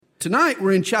Tonight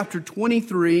we're in chapter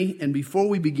 23, and before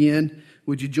we begin,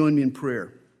 would you join me in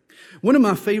prayer? One of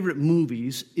my favorite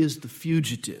movies is The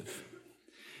Fugitive.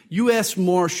 U.S.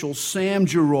 Marshal Sam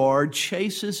Gerard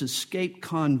chases escaped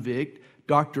convict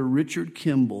Dr. Richard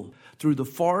Kimball through the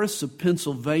forests of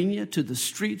Pennsylvania to the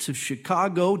streets of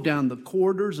Chicago, down the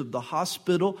corridors of the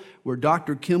hospital where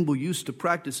Dr. Kimball used to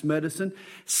practice medicine.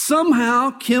 Somehow,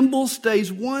 Kimball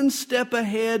stays one step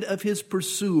ahead of his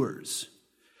pursuers.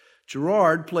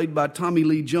 Gerard, played by Tommy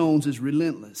Lee Jones, is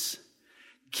relentless.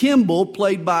 Kimball,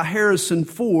 played by Harrison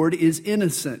Ford, is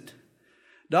innocent.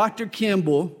 Dr.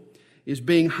 Kimball is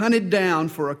being hunted down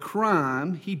for a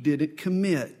crime he didn't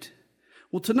commit.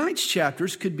 Well, tonight's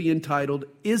chapters could be entitled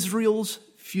Israel's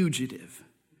Fugitive.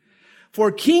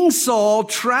 For King Saul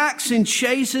tracks and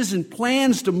chases and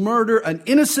plans to murder an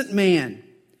innocent man.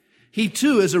 He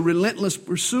too is a relentless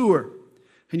pursuer.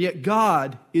 And yet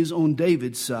God is on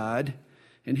David's side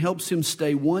and helps him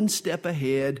stay one step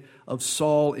ahead of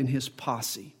Saul and his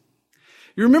posse.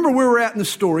 You remember where we're at in the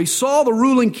story. Saul, the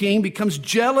ruling king, becomes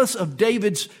jealous of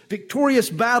David's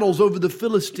victorious battles over the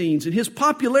Philistines and his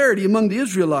popularity among the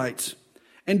Israelites.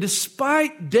 And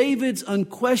despite David's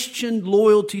unquestioned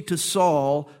loyalty to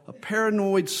Saul, a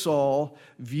paranoid Saul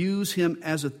views him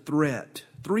as a threat.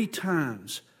 3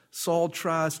 times, Saul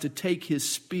tries to take his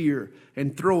spear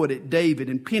and throw it at David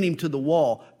and pin him to the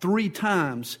wall. 3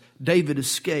 times, David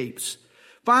escapes.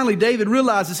 Finally, David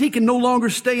realizes he can no longer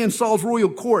stay in Saul's royal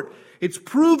court. It's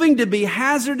proving to be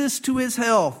hazardous to his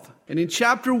health. And in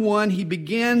chapter 1, he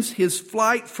begins his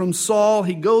flight from Saul.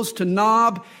 He goes to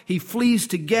Nob. He flees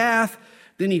to Gath.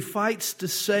 Then he fights to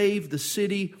save the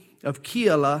city of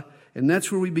Keilah. And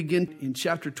that's where we begin in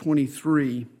chapter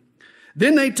 23.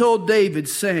 Then they told David,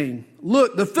 saying,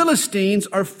 "Look, the Philistines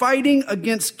are fighting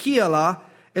against Keilah,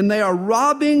 and they are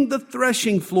robbing the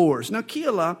threshing floors." Now,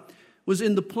 Keilah was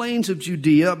in the plains of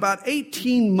Judea, about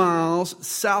 18 miles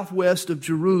southwest of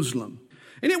Jerusalem.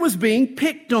 And it was being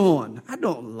picked on. I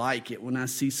don't like it when I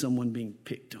see someone being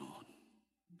picked on.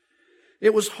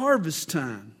 It was harvest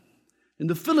time. And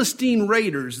the Philistine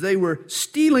raiders, they were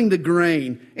stealing the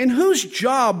grain. And whose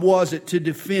job was it to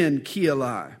defend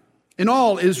Keilah? In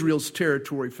all Israel's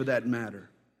territory, for that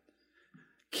matter.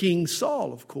 King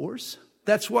Saul, of course.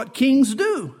 That's what kings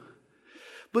do.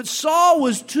 But Saul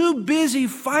was too busy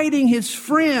fighting his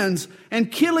friends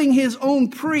and killing his own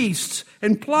priests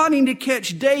and plotting to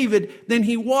catch David than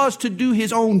he was to do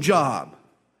his own job.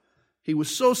 He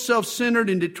was so self-centered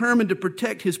and determined to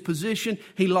protect his position,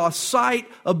 he lost sight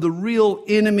of the real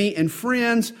enemy. And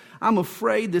friends, I'm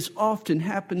afraid this often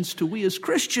happens to we as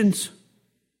Christians.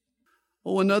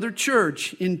 Oh, another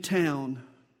church in town,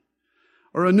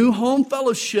 or a new home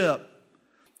fellowship,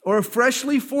 or a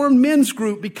freshly formed men's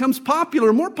group becomes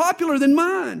popular, more popular than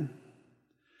mine.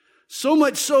 So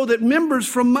much so that members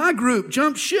from my group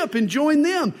jump ship and join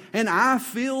them, and I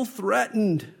feel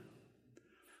threatened.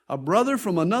 A brother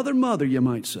from another mother, you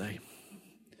might say,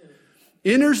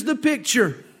 enters the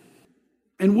picture,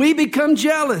 and we become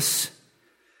jealous.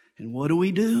 And what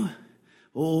do?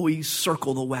 Oh, we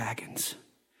circle the wagons.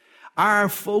 Our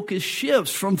focus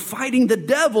shifts from fighting the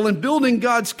devil and building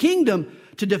God's kingdom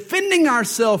to defending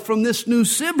ourselves from this new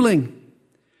sibling.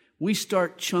 We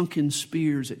start chunking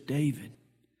spears at David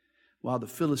while the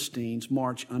Philistines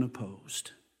march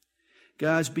unopposed.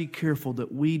 Guys, be careful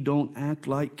that we don't act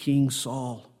like King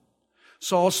Saul.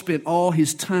 Saul spent all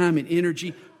his time and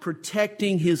energy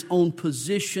protecting his own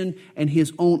position and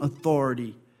his own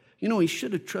authority. You know, he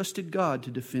should have trusted God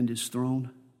to defend his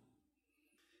throne.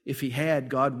 If he had,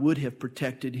 God would have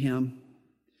protected him.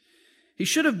 He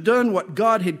should have done what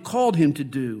God had called him to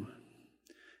do.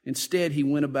 Instead, he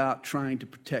went about trying to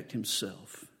protect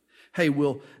himself. Hey,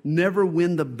 we'll never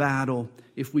win the battle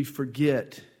if we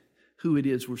forget who it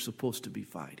is we're supposed to be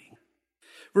fighting.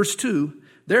 Verse 2,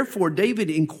 "Therefore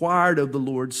David inquired of the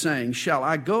Lord, saying, 'Shall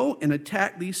I go and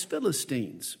attack these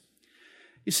Philistines?'"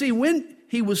 You see, when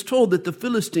he was told that the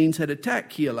Philistines had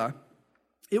attacked Keilah,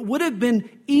 it would have been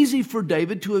easy for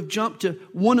David to have jumped to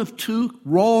one of 2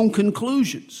 wrong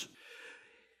conclusions.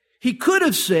 He could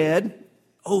have said,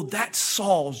 "Oh, that's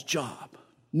Saul's job,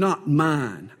 not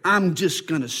mine. I'm just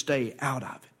going to stay out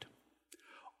of it."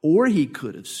 Or he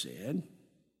could have said,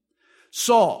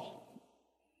 "Saul,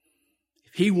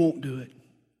 if he won't do it,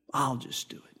 I'll just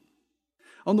do it."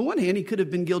 On the one hand, he could have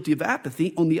been guilty of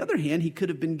apathy. On the other hand, he could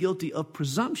have been guilty of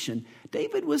presumption.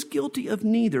 David was guilty of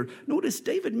neither. Notice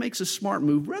David makes a smart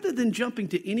move. Rather than jumping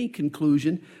to any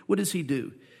conclusion, what does he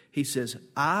do? He says,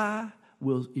 "I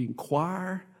will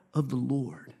inquire of the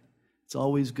Lord." It's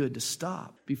always good to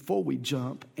stop before we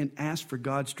jump and ask for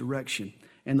God's direction.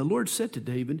 And the Lord said to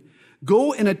David,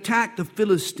 Go and attack the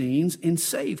Philistines and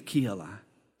save Keilah.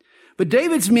 But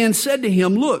David's men said to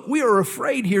him, look, we are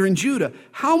afraid here in Judah.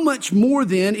 How much more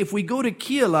then if we go to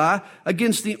Keilah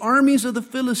against the armies of the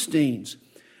Philistines?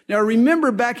 Now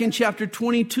remember back in chapter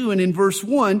 22 and in verse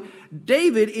 1,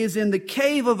 David is in the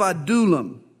cave of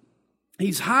Adullam.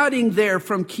 He's hiding there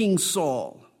from King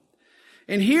Saul.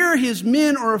 And here his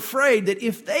men are afraid that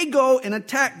if they go and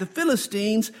attack the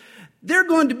Philistines, they're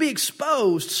going to be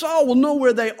exposed. Saul will know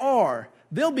where they are.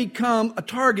 They'll become a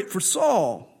target for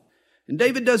Saul. And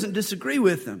David doesn't disagree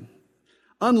with them.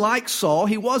 Unlike Saul,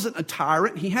 he wasn't a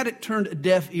tyrant. He hadn't turned a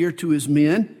deaf ear to his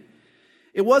men.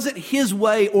 It wasn't his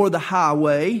way or the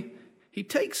highway. He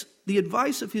takes the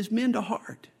advice of his men to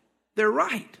heart. They're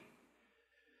right.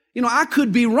 I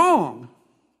could be wrong.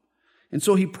 And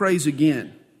so he prays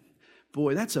again.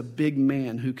 Boy, that's a big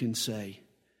man who can say,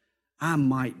 I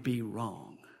might be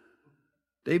wrong.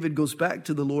 David goes back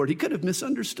to the Lord. He could have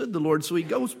misunderstood the Lord, so he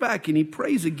goes back and he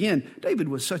prays again. David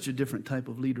was such a different type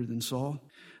of leader than Saul.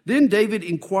 Then David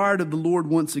inquired of the Lord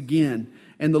once again,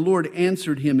 and the Lord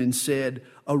answered him and said,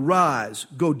 arise,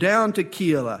 go down to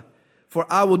Keilah, for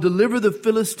I will deliver the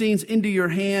Philistines into your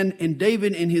hand. And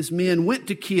David and his men went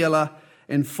to Keilah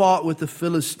and fought with the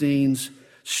Philistines,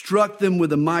 struck them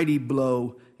with a mighty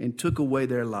blow, and took away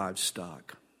their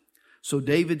livestock. So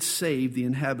David saved the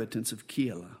inhabitants of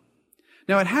Keilah.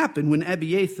 Now it happened when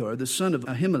Abiathar, the son of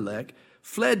Ahimelech,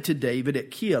 fled to David at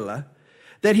Keilah,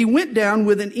 that he went down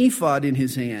with an ephod in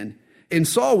his hand. And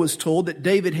Saul was told that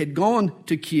David had gone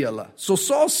to Keilah. So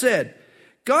Saul said,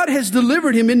 God has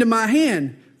delivered him into my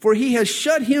hand, for he has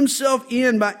shut himself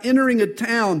in by entering a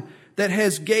town that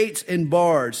has gates and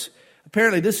bars.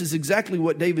 Apparently this is exactly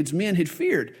what David's men had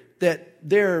feared, that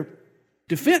their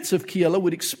defense of Keilah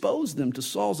would expose them to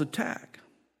Saul's attack.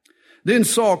 Then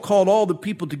Saul called all the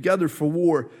people together for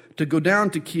war to go down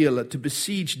to Keilah to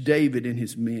besiege David and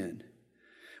his men.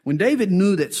 When David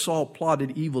knew that Saul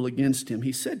plotted evil against him,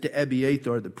 he said to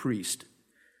Abiathar the priest,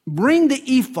 bring the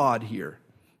ephod here.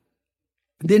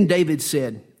 Then David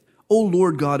said, O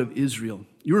Lord God of Israel,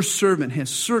 your servant has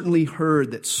certainly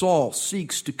heard that Saul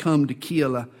seeks to come to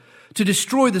Keilah to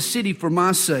destroy the city for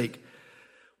my sake.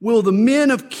 Will the men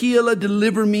of Keilah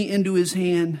deliver me into his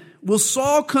hand? Will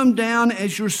Saul come down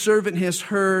as your servant has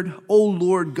heard? O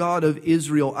Lord God of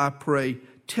Israel, I pray,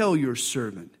 tell your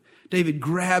servant. David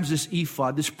grabs this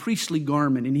ephod, this priestly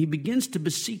garment, and he begins to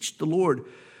beseech the Lord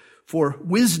for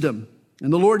wisdom.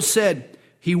 And the Lord said,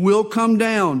 he will come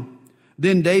down.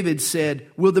 Then David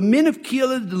said, will the men of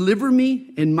Keilah deliver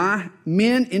me and my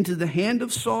men into the hand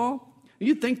of Saul?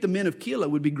 You'd think the men of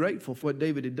Keilah would be grateful for what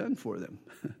David had done for them.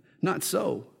 Not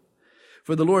so.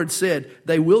 For the Lord said,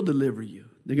 they will deliver you.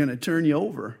 They're going to turn you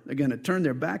over. They're going to turn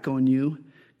their back on you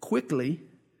quickly.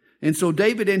 And so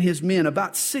David and his men,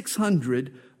 about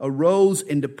 600, arose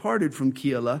and departed from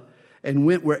Keilah and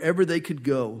went wherever they could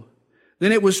go.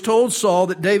 Then it was told Saul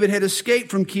that David had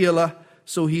escaped from Keilah,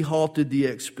 so he halted the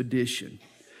expedition.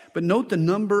 But note the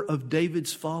number of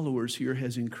David's followers here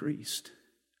has increased.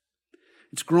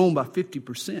 It's grown by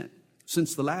 50%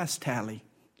 since the last tally,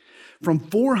 from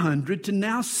 400 to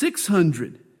now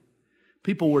 600.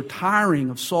 People were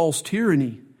tiring of Saul's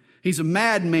tyranny. He's a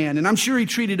madman, and I'm sure he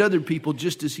treated other people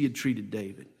just as he had treated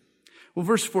David. Well,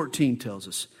 verse 14 tells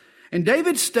us, and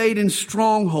David stayed in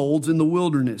strongholds in the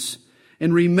wilderness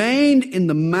and remained in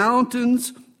the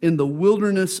mountains in the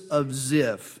wilderness of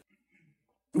Ziph,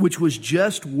 which was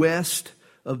just west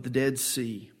of the Dead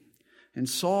Sea. And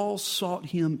Saul sought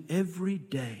him every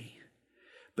day,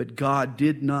 but God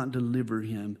did not deliver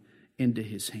him into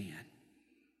his hand.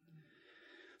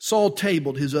 Saul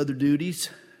tabled his other duties.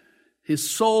 His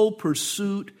sole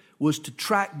pursuit was to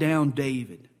track down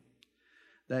David,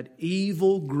 that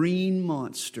evil green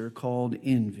monster called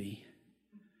envy.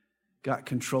 Got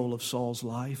control of Saul's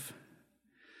life.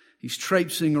 He's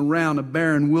traipsing around a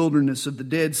barren wilderness of the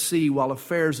Dead Sea while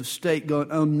affairs of state go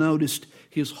unnoticed.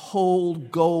 His whole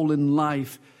goal in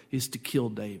life is to kill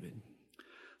David.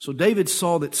 So David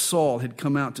saw that Saul had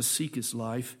come out to seek his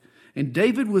life, and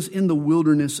David was in the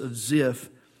wilderness of Ziph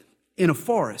in a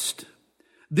forest.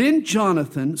 Then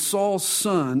Jonathan, Saul's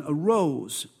son,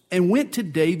 arose and went to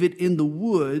David in the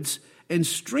woods and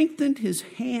strengthened his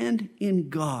hand in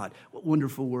God. What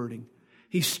wonderful wording.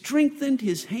 He strengthened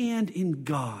his hand in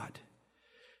God.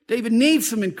 David needs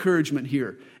some encouragement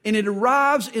here, and it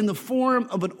arrives in the form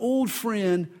of an old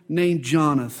friend named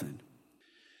Jonathan.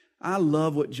 I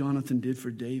love what Jonathan did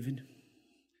for David.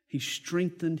 He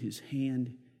strengthened his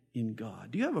hand in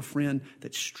God. Do you have a friend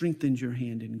that strengthens your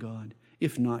hand in God?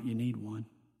 If not, you need one.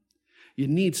 You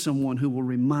need someone who will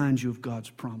remind you of God's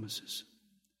promises.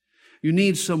 You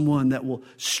need someone that will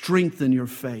strengthen your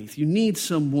faith. You need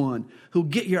someone who'll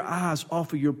get your eyes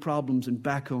off of your problems and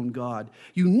back on God.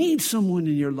 You need someone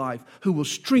in your life who will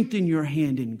strengthen your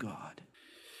hand in God.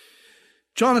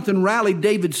 Jonathan rallied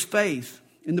David's faith.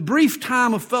 In the brief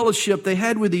time of fellowship they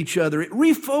had with each other, it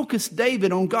refocused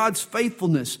David on God's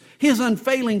faithfulness, his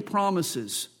unfailing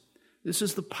promises. This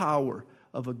is the power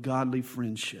of a godly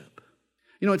friendship.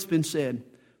 You know, it's been said,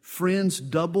 friends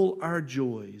double our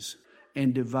joys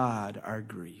and divide our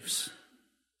griefs.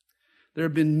 There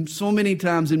have been so many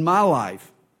times in my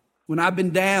life when I've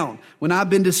been down, when I've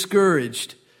been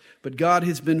discouraged, but God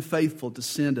has been faithful to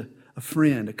send a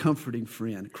friend, a comforting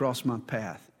friend, across my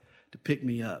path to pick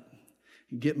me up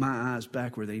and get my eyes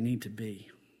back where they need to be.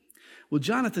 Well,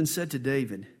 Jonathan said to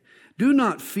David, "Do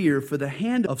not fear, for the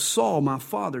hand of Saul my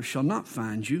father shall not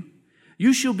find you.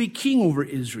 You shall be king over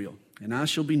Israel, and I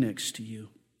shall be next to you.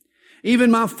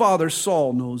 Even my father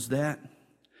Saul knows that."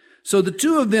 So the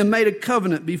two of them made a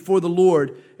covenant before the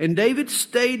Lord, and David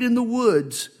stayed in the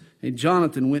woods, and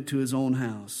Jonathan went to his own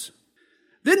house.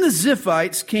 Then the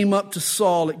Ziphites came up to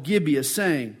Saul at Gibeah,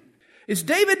 saying, "Is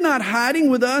David not hiding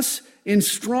with us in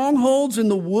strongholds in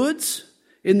the woods,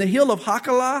 in the hill of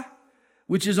Hachilah,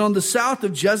 which is on the south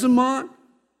of Jezimon?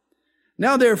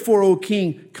 Now therefore, O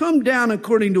king, come down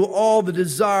according to all the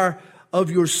desire of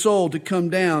your soul to come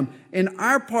down, and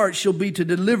our part shall be to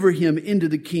deliver him into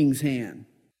the king's hand."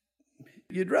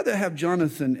 You'd rather have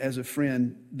Jonathan as a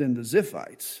friend than the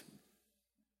Ziphites.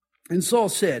 And Saul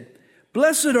said,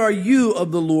 "Blessed are you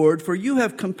of the Lord, for you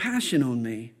have compassion on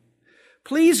me.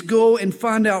 Please go and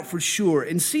find out for sure,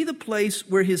 and see the place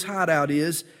where his hideout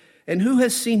is, and who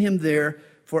has seen him there,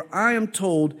 for I am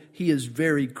told he is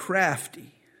very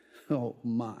crafty." Oh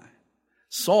my.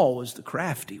 Saul was the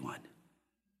crafty one.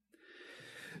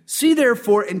 "See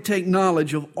therefore and take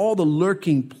knowledge of all the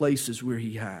lurking places where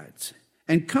he hides,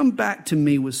 and come back to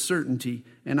me with certainty,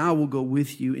 and I will go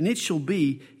with you. And it shall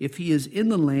be, if he is in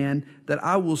the land, that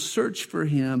I will search for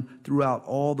him throughout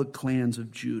all the clans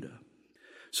of Judah."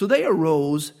 So they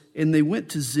arose, and they went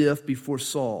to Ziph before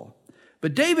Saul.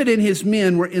 But David and his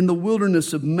men were in the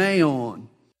wilderness of Maon,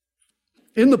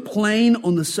 in the plain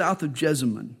on the south of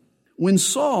Jezimon. When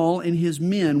Saul and his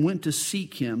men went to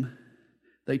seek him,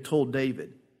 they told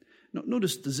David.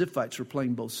 Notice the Ziphites were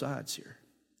playing both sides here.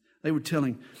 They were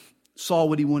telling Saul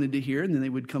what he wanted to hear, and then they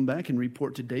would come back and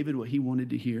report to David what he wanted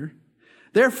to hear.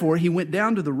 Therefore, he went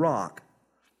down to the rock,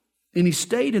 and he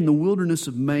stayed in the wilderness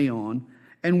of Maon.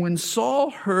 And when Saul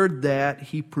heard that,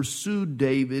 he pursued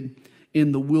David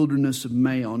in the wilderness of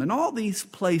Maon. And all these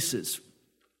places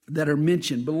that are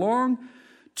mentioned belong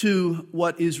to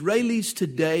what Israelis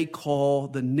today call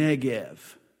the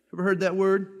Negev. Ever heard that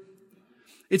word?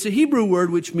 It's a Hebrew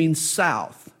word which means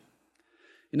south.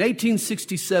 In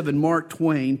 1867, Mark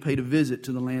Twain paid a visit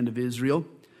to the land of Israel,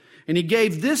 and he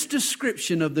gave this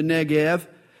description of the Negev: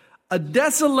 a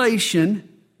desolation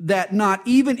that not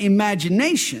even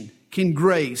imagination can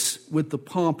grace with the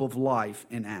pomp of life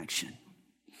and action.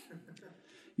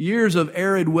 Years of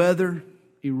arid weather,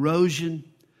 erosion,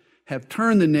 have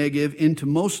turned the Negev into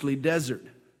mostly desert.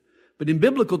 But in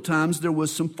biblical times, there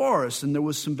was some forest, and there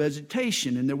was some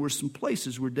vegetation, and there were some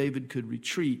places where David could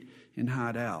retreat and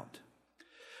hide out.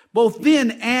 Both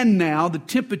then and now, the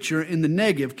temperature in the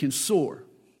Negev can soar,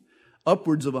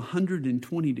 upwards of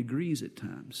 120 degrees at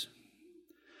times.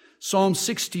 Psalm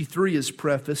 63 is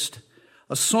prefaced,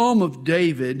 a psalm of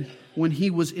David when he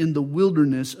was in the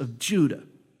wilderness of Judah.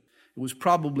 It was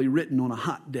probably written on a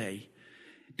hot day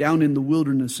down in the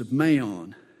wilderness of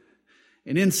Maon.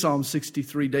 And in Psalm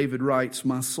 63, David writes,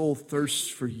 "My soul thirsts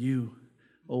for you,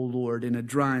 O Lord, in a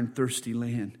dry and thirsty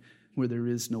land where there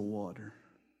is no water."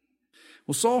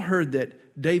 Well, Saul heard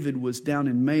that David was down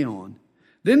in Maon.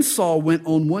 Then Saul went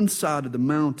on one side of the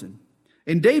mountain,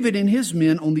 and David and his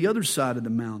men on the other side of the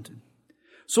mountain.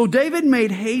 So David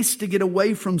made haste to get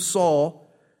away from Saul,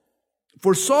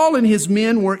 for Saul and his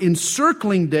men were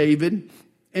encircling David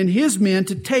and his men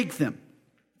to take them.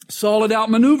 Saul had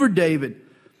outmaneuvered David,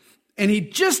 and he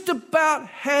just about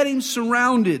had him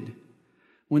surrounded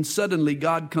when suddenly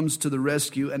God comes to the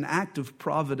rescue. An act of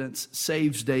providence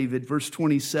saves David. Verse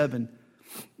 27,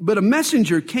 "But a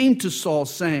messenger came to Saul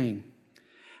saying,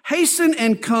 'Hasten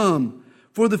and come,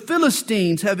 for the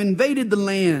Philistines have invaded the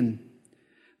land.'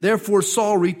 Therefore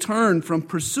Saul returned from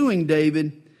pursuing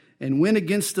David and went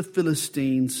against the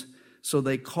Philistines. So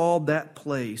they called that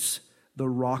place the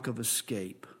Rock of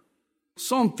Escape."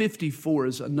 Psalm 54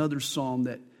 is another psalm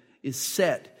that is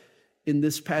set in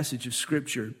this passage of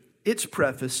Scripture. It's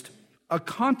prefaced, "A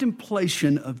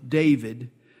contemplation of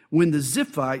David when the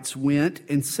Ziphites went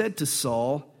and said to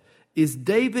Saul, 'Is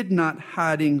David not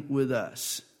hiding with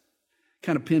us?'"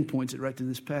 Kind of pinpoints it right to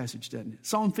this passage, doesn't it?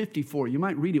 Psalm 54, you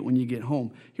might read it when you get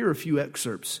home. Here are a few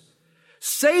excerpts.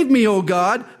 Save me, O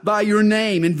God, by your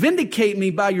name, and vindicate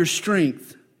me by your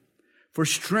strength. For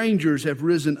strangers have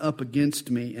risen up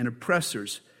against me, and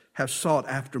oppressors have sought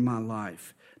after my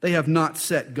life. They have not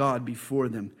set God before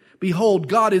them. Behold,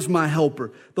 God is my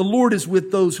helper. The Lord is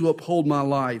with those who uphold my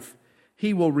life.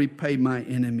 He will repay my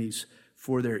enemies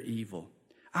for their evil.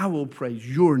 I will praise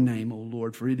your name, O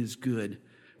Lord, for it is good.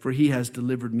 For he has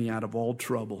delivered me out of all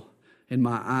trouble, and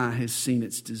my eye has seen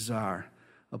its desire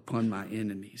upon my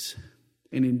enemies.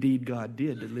 And indeed, God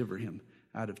did deliver him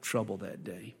out of trouble that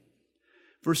day.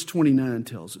 Verse 29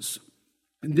 tells us,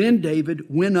 and then David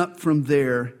went up from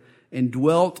there and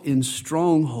dwelt in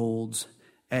strongholds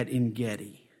at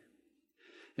En-gedi.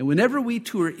 And whenever we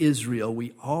tour Israel,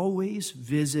 we always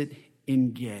visit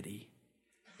En-gedi.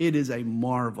 It is a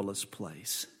marvelous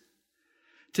place.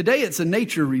 Today it's a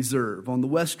nature reserve on the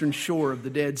western shore of the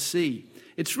Dead Sea.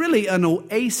 It's really an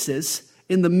oasis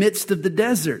in the midst of the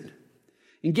desert.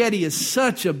 En-gedi is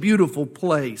such a beautiful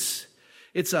place.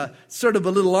 It's a sort of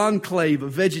a little enclave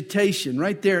of vegetation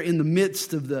right there in the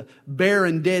midst of the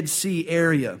barren Dead Sea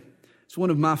area. It's one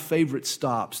of my favorite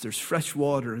stops. There's fresh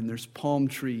water and there's palm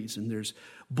trees and there's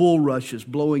bulrushes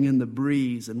blowing in the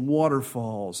breeze and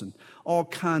waterfalls and all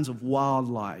kinds of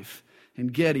wildlife.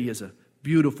 En-gedi is a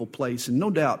beautiful place, and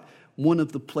no doubt one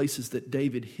of the places that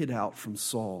David hid out from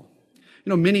Saul.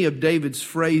 You know, many of David's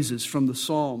phrases from the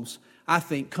Psalms, I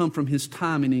think, come from his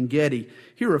time in En-gedi.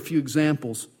 Here are a few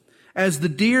examples. As the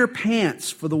deer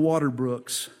pants for the water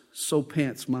brooks, so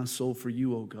pants my soul for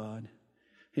you, O God.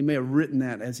 He may have written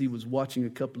that as he was watching a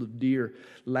couple of deer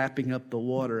lapping up the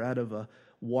water out of a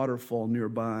waterfall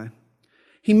nearby.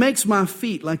 He makes my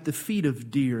feet like the feet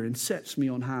of deer and sets me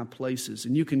on high places.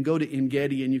 And you can go to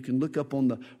En-gedi and you can look up on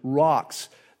the rocks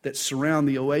that surround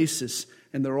the oasis,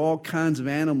 and there are all kinds of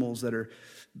animals that are,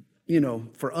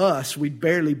 for us, we'd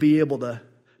barely be able to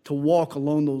walk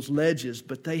along those ledges,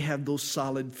 but they have those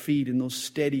solid feet and those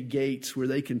steady gaits where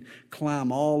they can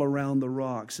climb all around the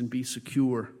rocks and be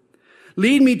secure.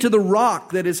 Lead me to the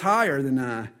rock that is higher than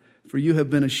I, for you have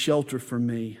been a shelter for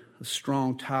me, a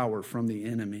strong tower from the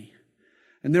enemy.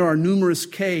 And there are numerous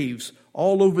caves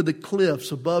all over the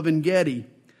cliffs above En-gedi.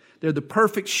 They're the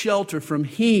perfect shelter from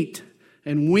heat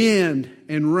and wind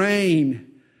and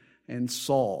rain and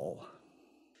Saul.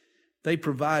 They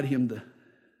provide him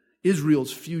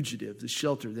Israel's fugitive, the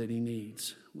shelter that he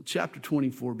needs. Well, chapter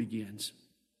 24 begins.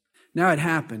 Now it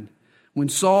happened, when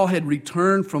Saul had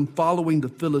returned from following the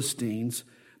Philistines,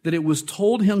 that it was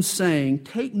told him, saying,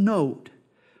 take note,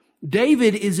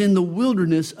 David is in the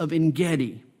wilderness of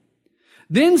En-gedi.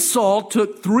 Then Saul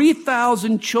took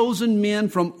 3,000 chosen men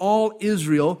from all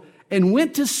Israel and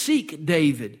went to seek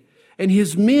David and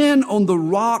his men on the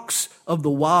rocks of the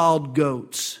wild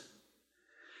goats.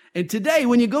 And today,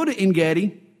 when you go to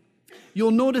En-gedi,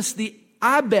 you'll notice the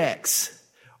ibex,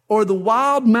 or the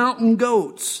wild mountain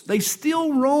goats. They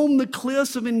still roam the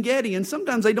cliffs of En-gedi, and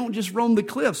sometimes they don't just roam the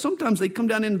cliffs. Sometimes they come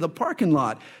down into the parking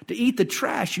lot to eat the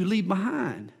trash you leave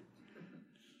behind.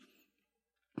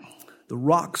 The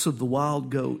rocks of the wild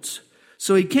goats.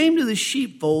 So he came to the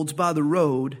sheepfolds by the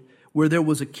road where there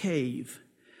was a cave,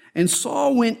 and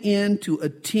Saul went in to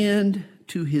attend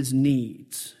to his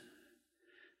needs.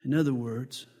 In other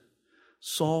words,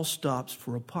 Saul stops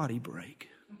for a potty break.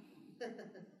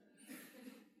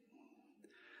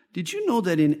 Did you know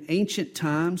that in ancient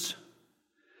times,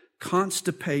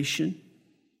 constipation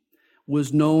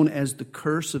was known as the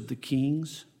curse of the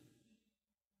kings?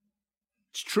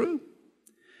 It's true.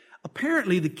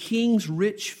 Apparently, the king's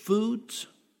rich foods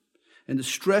and the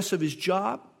stress of his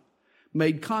job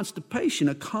made constipation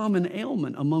a common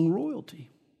ailment among royalty.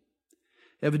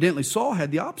 Evidently, Saul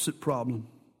had the opposite problem.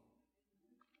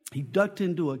 He ducked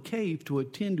into a cave to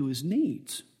attend to his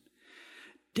needs.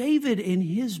 David and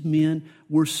his men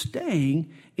were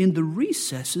staying in the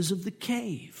recesses of the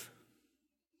cave.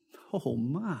 Oh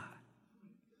my.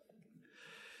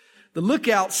 The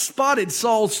lookout spotted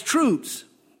Saul's troops.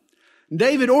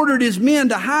 David ordered his men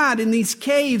to hide in these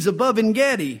caves above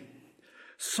En-gedi.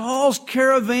 Saul's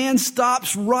caravan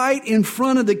stops right in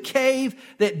front of the cave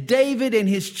that David and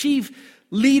his chief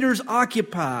leaders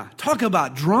occupy. Talk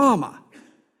about drama.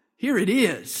 Here it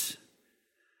is.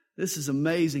 This is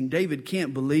amazing. David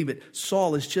can't believe it.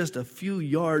 Saul is just a few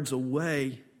yards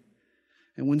away.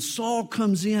 And when Saul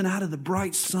comes in out of the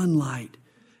bright sunlight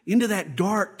into that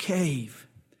dark cave,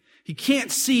 he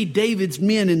can't see David's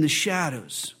men in the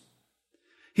shadows.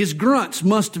 His grunts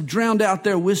must have drowned out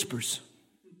their whispers.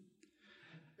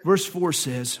 Verse 4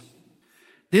 says,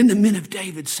 then the men of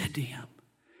David said to him,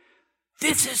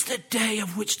 this is the day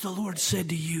of which the Lord said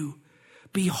to you,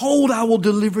 Behold, I will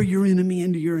deliver your enemy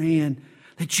into your hand,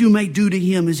 that you may do to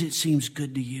him as it seems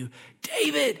good to you.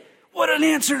 David, what an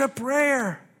answer to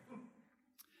prayer.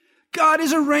 God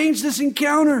has arranged this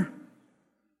encounter.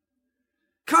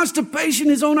 Constipation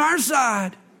is on our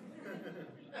side.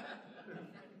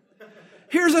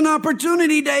 Here's an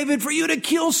opportunity, David, for you to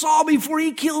kill Saul before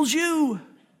he kills you.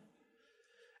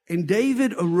 And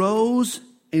David arose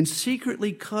and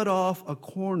secretly cut off a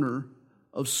corner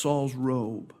of Saul's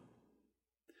robe.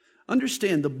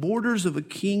 Understand, the borders of a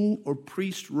king or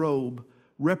priest robe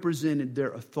represented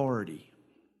their authority.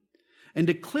 And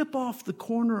to clip off the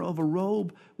corner of a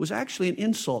robe was actually an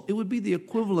insult. It would be the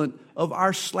equivalent of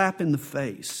our slap in the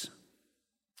face,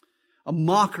 a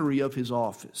mockery of his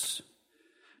office.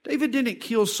 David didn't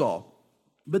kill Saul,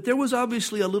 but there was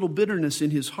obviously a little bitterness in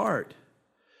his heart,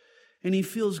 and he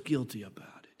feels guilty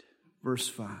about it. Verse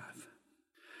 5.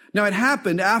 Now it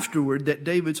happened afterward that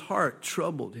David's heart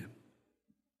troubled him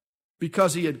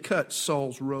because he had cut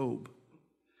Saul's robe.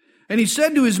 And he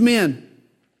said to his men,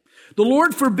 the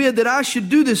Lord forbid that I should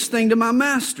do this thing to my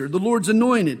master, the Lord's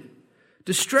anointed,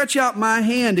 to stretch out my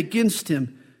hand against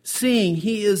him, seeing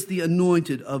he is the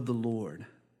anointed of the Lord.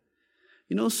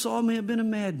 You know, Saul may have been a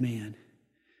madman,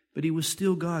 but he was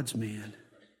still God's man.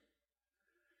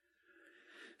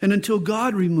 And until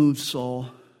God removed Saul,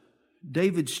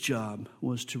 David's job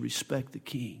was to respect the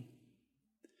king.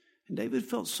 And David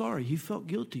felt sorry. He felt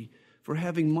guilty for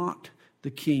having mocked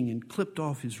the king and clipped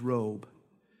off his robe.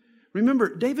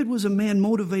 Remember, David was a man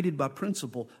motivated by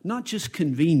principle, not just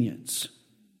convenience.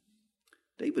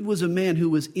 David was a man who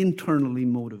was internally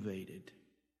motivated,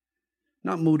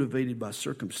 not motivated by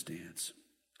circumstance.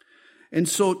 And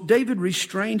so David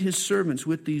restrained his servants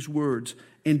with these words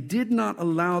and did not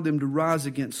allow them to rise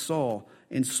against Saul.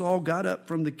 And Saul got up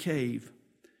from the cave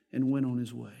and went on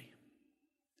his way.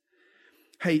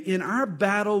 Hey, in our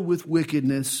battle with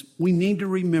wickedness, we need to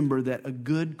remember that a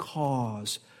good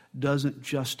cause doesn't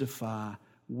justify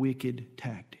wicked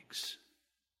tactics.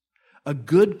 A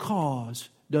good cause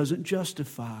doesn't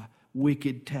justify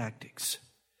wicked tactics.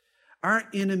 Our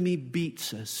enemy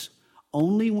beats us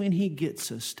only when he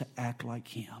gets us to act like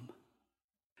him.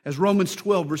 As Romans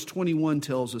 12 verse 21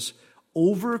 tells us,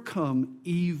 overcome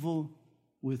evil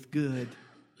with good.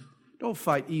 Don't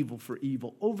fight evil for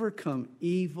evil. Overcome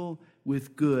evil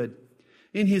with good.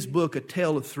 In his book, A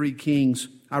Tale of Three Kings,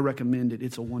 I recommend it.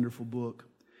 It's a wonderful book.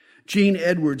 Gene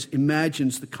Edwards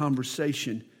imagines the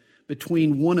conversation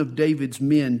between one of David's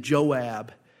men,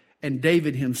 Joab, and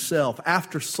David himself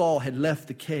after Saul had left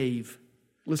the cave.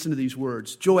 Listen to these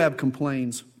words. Joab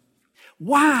complains,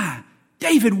 "Why,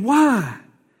 David, why?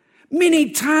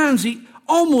 Many times he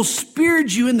almost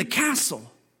speared you in the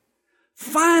castle.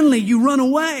 Finally, you run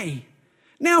away.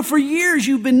 Now for years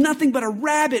you've been nothing but a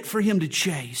rabbit for him to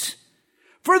chase.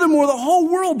 Furthermore, the whole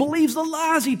world believes the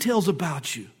lies he tells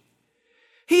about you.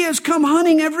 He has come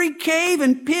hunting every cave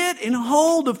and pit and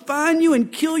hole to find you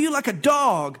and kill you like a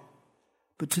dog.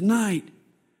 But tonight,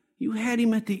 you had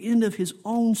him at the end of his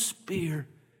own spear,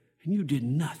 and you did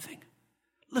nothing.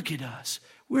 Look at us.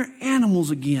 We're animals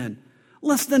again.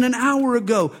 Less than an hour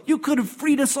ago, you could have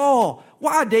freed us all.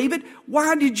 Why, David?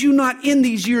 Why did you not end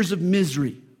these years of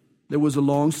misery?" There was a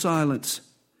long silence.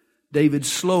 David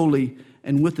slowly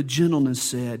and with a gentleness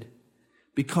said,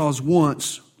 "Because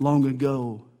once, long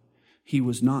ago, he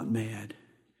was not mad.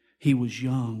 He was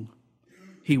young.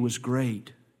 He was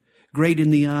great. Great in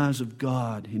the eyes of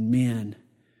God and men.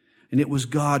 And it was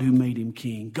God who made him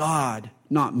king. God,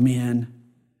 not men."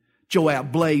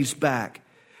 Joab blazed back.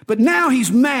 "But now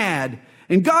he's mad,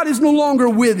 and God is no longer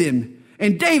with him.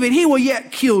 And David, he will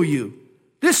yet kill you."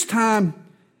 This time,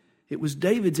 it was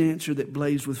David's answer that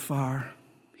blazed with fire.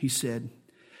 He said,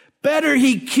 "Better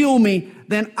he kill me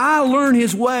than I learn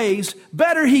his ways.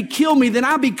 Better he kill me than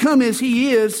I become as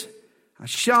he is. I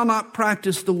shall not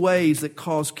practice the ways that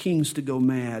cause kings to go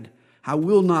mad. I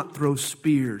will not throw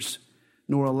spears,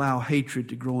 nor allow hatred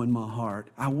to grow in my heart.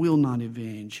 I will not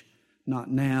avenge, not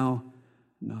now,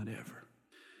 not ever."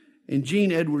 And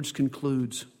Gene Edwards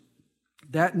concludes,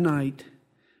 "That night,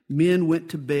 men went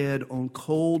to bed on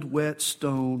cold, wet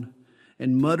stone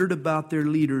and muttered about their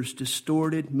leaders'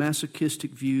 distorted,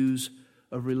 masochistic views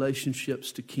of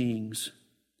relationships to kings.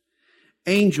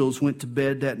 Angels went to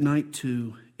bed that night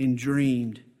too and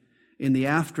dreamed in the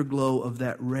afterglow of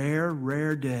that rare,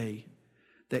 rare day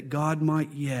that God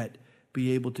might yet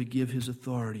be able to give his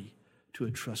authority to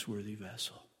a trustworthy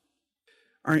vessel."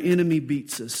 Our enemy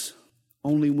beats us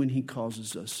only when he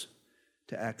causes us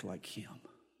to act like him.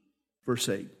 Verse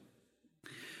 8.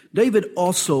 David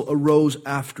also arose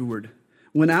afterward,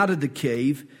 went out of the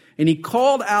cave, and he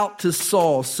called out to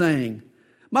Saul, saying,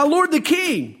 "My lord the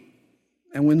king,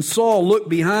 And when Saul looked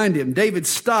behind him, David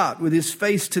stopped with his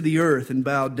face to the earth and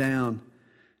bowed down.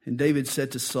 And David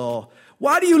said to Saul,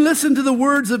 "Why do you listen to the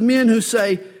words of men who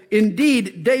say,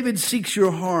 'Indeed, David seeks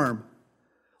your harm'?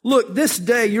 Look, this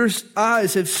day your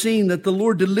eyes have seen that the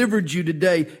Lord delivered you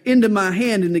today into my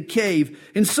hand in the cave,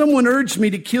 and someone urged me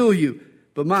to kill you.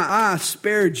 But my eye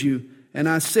spared you, and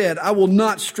I said, I will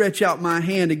not stretch out my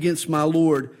hand against my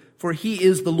Lord, for he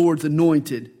is the Lord's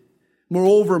anointed.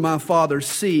 Moreover, my father,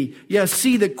 see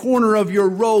the corner of your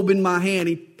robe in my hand."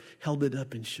 He held it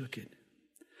up and shook it.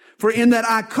 "For in that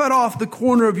I cut off the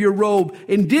corner of your robe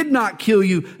and did not kill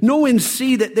you, know and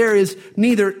see that there is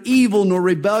neither evil nor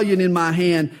rebellion in my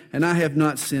hand, and I have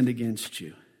not sinned against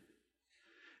you."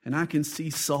 And I can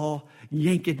see Saul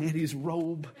yanking at his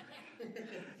robe,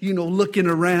 looking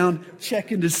around,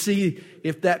 checking to see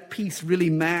if that piece really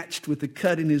matched with the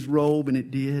cut in his robe, and it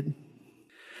did.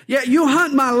 "Yet you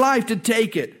hunt my life to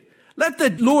take it. Let the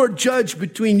Lord judge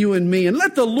between you and me, and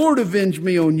let the Lord avenge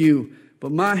me on you.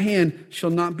 But my hand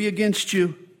shall not be against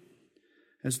you."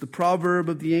 As the proverb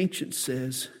of the ancients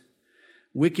says,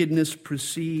 wickedness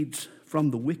proceeds from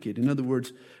the wicked. In other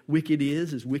words, wicked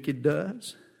is as wicked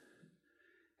does.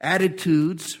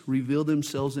 Attitudes reveal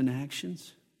themselves in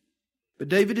actions. But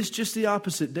David is just the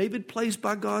opposite. David plays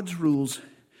by God's rules,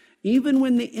 even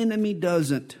when the enemy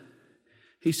doesn't.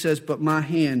 He says, "But my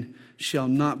hand shall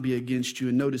not be against you."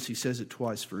 And notice he says it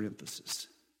twice for emphasis.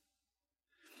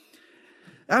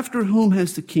 "After whom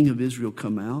has the king of Israel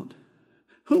come out?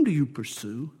 Whom do you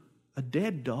pursue? A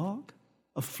dead dog?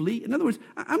 A flea?" In other words,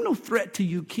 I'm no threat to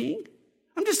you, king.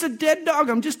 I'm just a dead dog.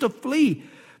 I'm just a flea.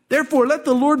 "Therefore, let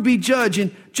the Lord be judge,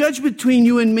 and judge between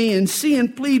you and me, and see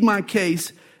and plead my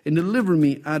case, and deliver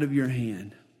me out of your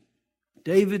hand."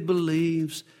 David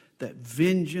believes that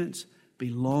vengeance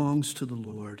belongs to the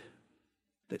Lord,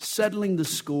 that settling the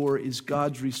score is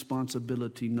God's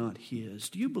responsibility, not his.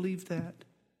 Do you believe that?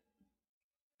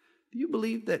 Do you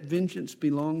believe that vengeance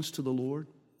belongs to the Lord?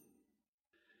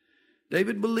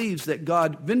 David believes that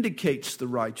God vindicates the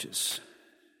righteous.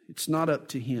 It's not up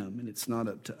to him, and it's not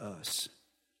up to us.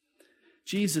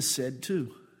 Jesus said,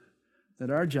 too, that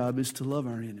our job is to love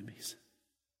our enemies.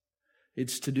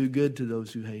 It's to do good to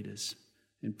those who hate us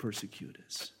and persecute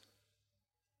us.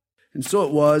 And so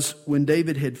it was, when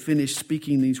David had finished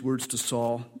speaking these words to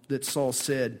Saul, that Saul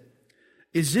said,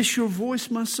 "Is this your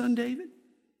voice, my son David?"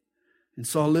 And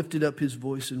Saul lifted up his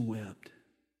voice and wept.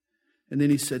 And then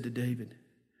he said to David,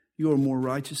 "You are more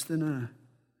righteous than I,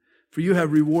 for you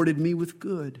have rewarded me with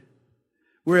good,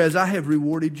 whereas I have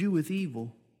rewarded you with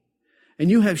evil. And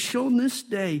you have shown this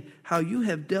day how you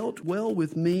have dealt well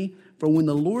with me, for when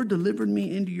the Lord delivered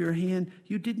me into your hand,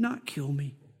 you did not kill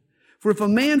me. For if a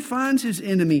man finds his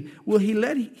enemy, will he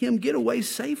let him get away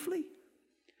safely?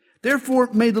 Therefore,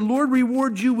 may the Lord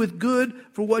reward you with good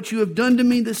for what you have done to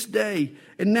me this day.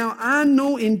 And now I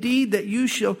know indeed that you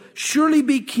shall surely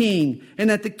be king, and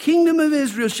that the kingdom of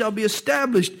Israel shall be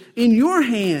established in your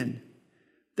hand.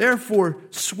 Therefore,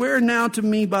 swear now to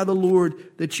me by the Lord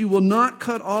that you will not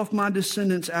cut off my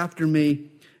descendants after me,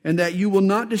 and that you will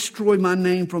not destroy my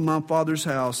name from my father's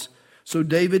house." So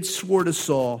David swore to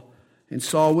Saul, and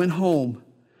Saul went home,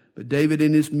 but David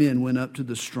and his men went up to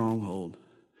the stronghold.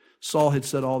 Saul had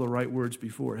said all the right words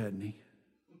before, hadn't he?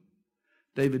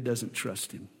 David doesn't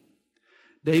trust him.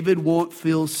 David won't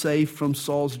feel safe from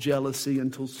Saul's jealousy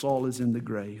until Saul is in the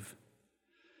grave.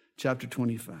 Chapter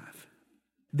 25.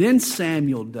 Then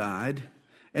Samuel died,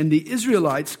 and the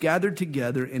Israelites gathered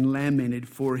together and lamented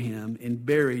for him and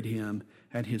buried him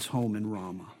at his home in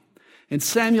Ramah. And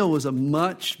Samuel was a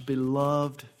much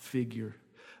beloved figure.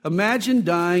 Imagine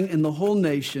dying and the whole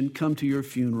nation come to your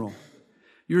funeral.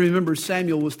 You remember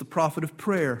Samuel was the prophet of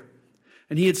prayer,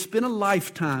 and he had spent a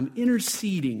lifetime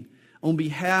interceding on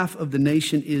behalf of the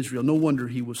nation Israel. No wonder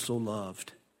he was so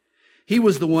loved. He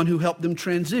was the one who helped them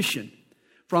transition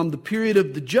from the period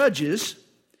of the judges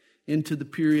into the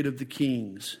period of the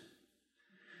kings.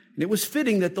 And it was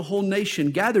fitting that the whole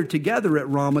nation gathered together at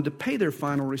Ramah to pay their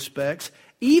final respects.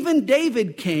 Even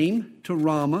David came to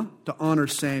Ramah to honor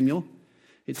Samuel.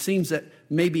 It seems that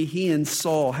maybe he and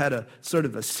Saul had a sort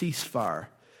of a ceasefire,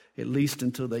 at least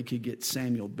until they could get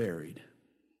Samuel buried.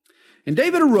 And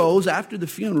David arose after the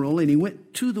funeral, and he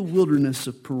went to the wilderness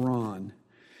of Paran,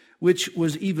 which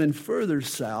was even further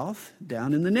south,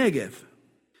 down in the Negev.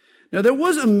 Now there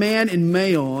was a man in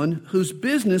Maon whose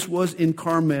business was in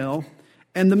Carmel,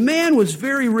 and the man was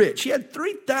very rich. He had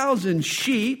 3,000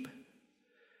 sheep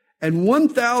and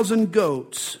 1,000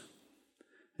 goats,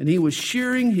 and he was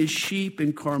shearing his sheep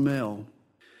in Carmel.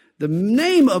 The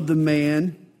name of the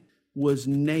man was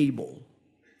Nabal,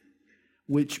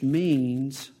 which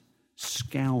means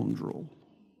scoundrel.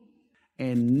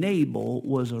 and Nabal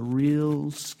was a real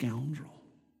scoundrel.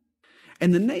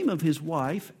 And the name of his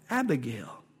wife,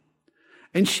 Abigail.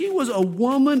 And she was a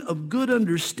woman of good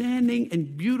understanding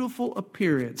and beautiful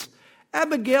appearance.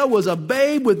 Abigail was a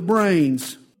babe with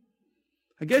brains.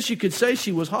 I guess you could say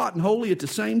she was hot and holy at the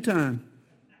same time.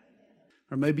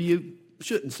 Or maybe you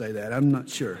shouldn't say that. I'm not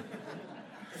sure.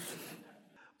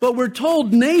 But we're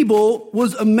told Nabal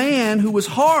was a man who was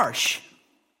harsh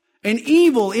and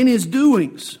evil in his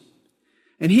doings.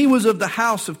 And he was of the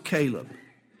house of Caleb.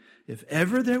 If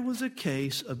ever there was a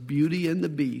case of Beauty and the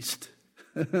Beast,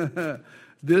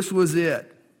 this was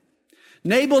it.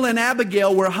 Nabal and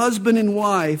Abigail were husband and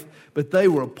wife, but they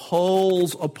were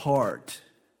poles apart.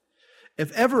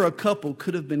 If ever a couple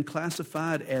could have been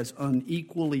classified as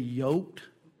unequally yoked,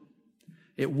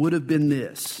 it would have been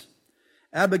this.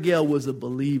 Abigail was a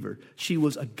believer. She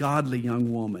was a godly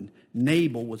young woman.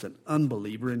 Nabal was an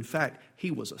unbeliever. In fact,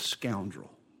 he was a scoundrel.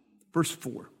 Verse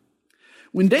 4.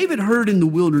 When David heard in the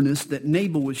wilderness that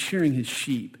Nabal was shearing his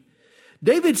sheep,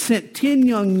 David sent 10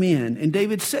 young men, and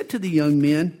David said to the young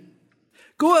men,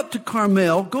 "Go up to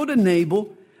Carmel, go to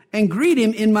Nabal, and greet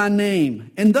him in my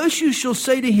name. And thus you shall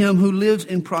say to him who lives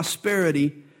in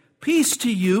prosperity, peace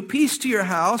to you, peace to your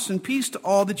house, and peace to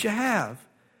all that you have.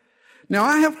 Now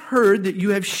I have heard that you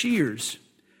have shears.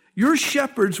 Your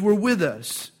shepherds were with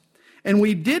us, and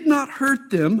we did not hurt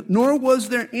them, nor was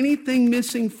there anything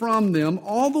missing from them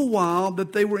all the while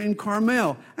that they were in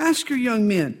Carmel. Ask your young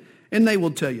men, and they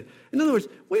will tell you." In other words,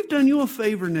 we've done you a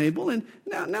favor, Nabal, and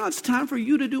now it's time for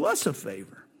you to do us a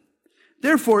favor.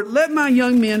 "Therefore, let my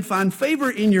young men find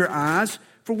favor in your eyes,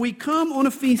 for we come on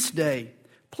a feast day.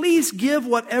 Please give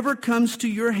whatever comes to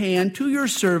your hand to your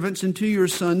servants and to your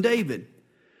son David."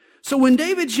 So when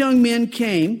David's young men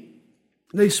came,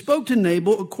 they spoke to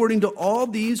Nabal according to all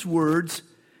these words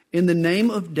in the name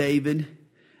of David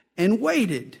and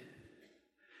waited.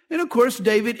 And of course,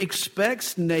 David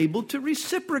expects Nabal to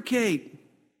reciprocate.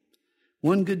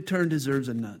 One good turn deserves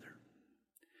another.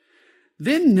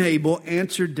 Then Nabal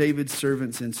answered David's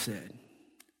servants and said,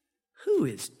 "Who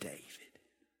is David?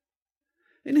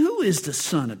 And who is the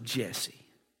son of Jesse?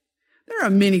 There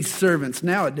are many servants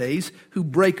nowadays who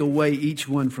break away each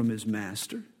one from his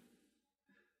master."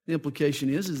 The implication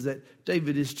is that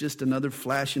David is just another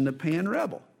flash-in-the-pan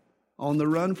rebel on the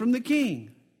run from the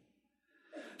king.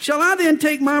 "Shall I then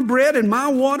take my bread and my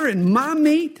water and my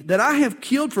meat that I have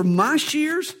killed for my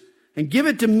shears and give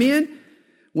it to men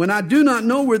when I do not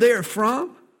know where they are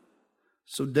from?"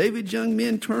 So David's young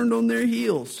men turned on their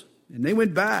heels, and they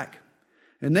went back.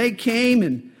 And they came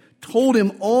and told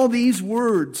him all these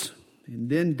words. And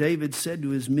then David said to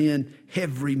his men,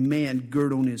 "Every man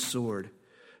gird on his sword."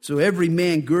 So every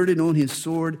man girded on his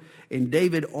sword, and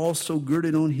David also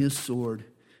girded on his sword.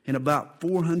 And about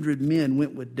 400 men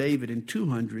went with David, and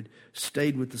 200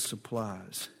 stayed with the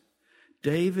supplies.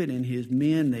 David and his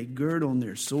men, they gird on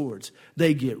their swords.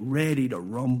 They get ready to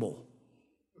rumble.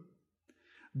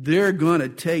 They're going to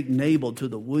take Nabal to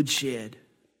the woodshed.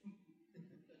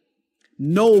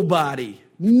 Nobody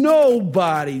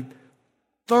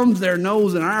thumbs their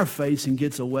nose in our face and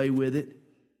gets away with it.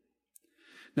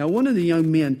 Now, one of the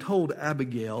young men told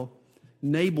Abigail,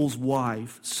 Nabal's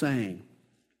wife, saying,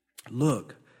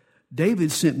 "Look,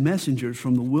 David sent messengers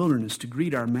from the wilderness to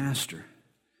greet our master,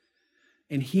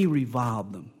 and he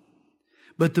reviled them.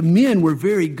 But the men were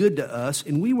very good to us,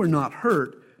 and we were not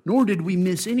hurt, nor did we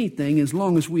miss anything as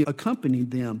long as we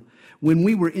accompanied them when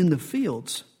we were in the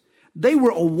fields. They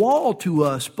were a wall to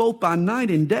us both by night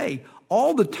and day,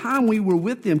 all the time we were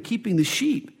with them keeping the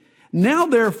sheep. Now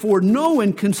therefore know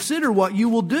and consider what you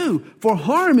will do, for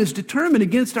harm is determined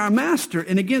against our master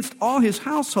and against all his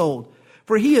household.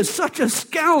 For he is such a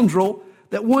scoundrel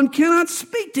that one cannot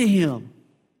speak to him.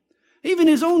 Even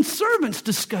his own servants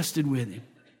disgusted with him."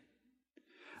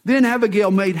 Then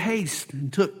Abigail made haste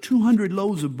and took 200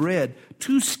 loaves of bread,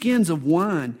 2 skins of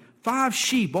wine, 5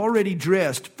 sheep already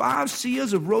dressed, 5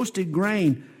 seahs of roasted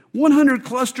grain, 100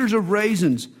 clusters of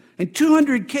raisins, and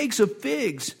 200 cakes of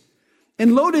figs,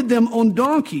 and loaded them on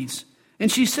donkeys.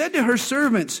 And she said to her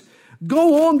servants,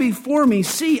 "Go on before me.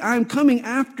 See, I am coming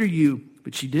after you."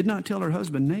 But she did not tell her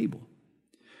husband Nabal.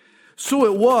 So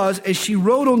it was, as she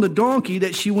rode on the donkey,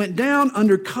 that she went down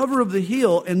under cover of the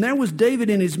hill, and there was David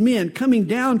and his men coming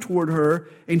down toward her,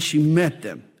 and she met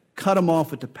them, cut them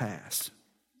off at the pass.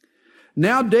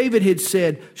 Now David had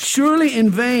said, "Surely in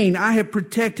vain I have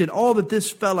protected all that this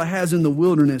fellow has in the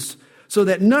wilderness, so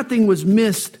that nothing was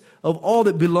missed of all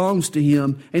that belongs to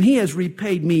him, and he has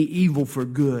repaid me evil for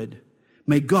good.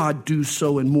 May God do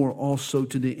so and more also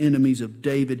to the enemies of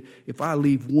David, if I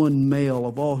leave one male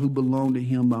of all who belong to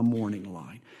him by morning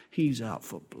light." He's out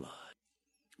for blood.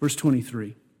 Verse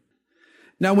 23.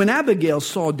 Now when Abigail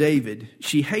saw David,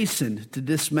 she hastened to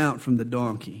dismount from the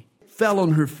donkey, fell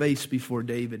on her face before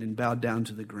David, and bowed down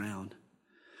to the ground.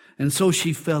 And so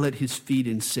she fell at his feet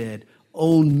and said,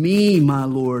 On me, my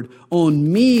Lord,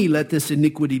 on me let this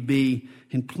iniquity be,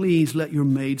 and please let your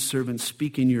maidservant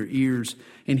speak in your ears,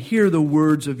 and hear the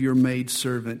words of your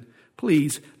maidservant.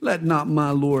 Please let not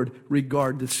my Lord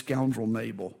regard this scoundrel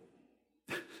Nabal.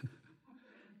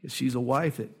 She's a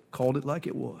wife that called it like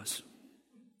it was.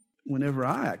 Whenever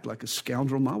I act like a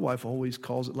scoundrel, my wife always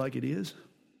calls it like it is.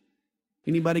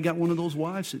 Anybody got one of those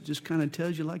wives that just kind of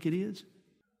tells you like it is?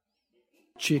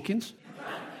 Chickens.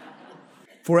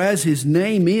 For as his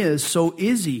name is, so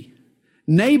is he.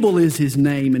 Nabal is his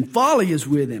name, and folly is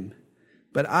with him.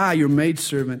 But I, your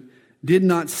maidservant, did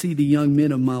not see the young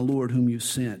men of my Lord whom you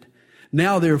sent.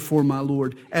 Now therefore, my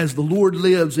Lord, as the Lord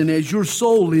lives and as your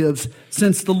soul lives,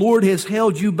 since the Lord has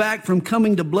held you back from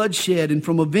coming to bloodshed and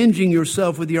from avenging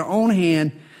yourself with your own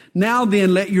hand, now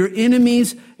then let your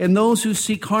enemies and those who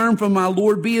seek harm from my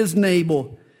Lord be as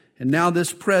Nabal. And now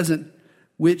this present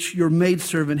which your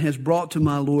maidservant has brought to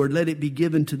my Lord, let it be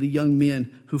given to the young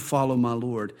men who follow my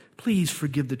Lord. Please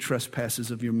forgive the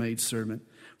trespasses of your maidservant.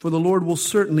 For the Lord will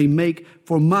certainly make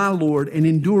for my Lord an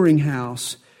enduring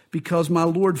house, because my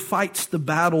Lord fights the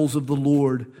battles of the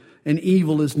Lord, and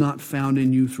evil is not found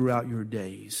in you throughout your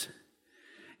days.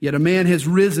 Yet a man has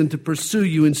risen to pursue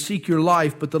you and seek your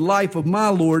life, but the life of my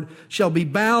Lord shall be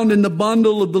bound in the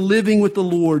bundle of the living with the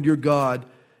Lord your God,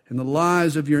 and the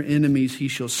lives of your enemies he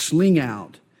shall sling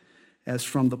out as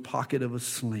from the pocket of a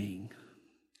sling.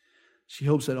 She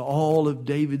hopes that all of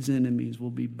David's enemies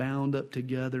will be bound up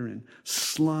together and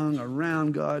slung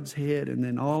around God's head, and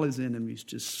then all his enemies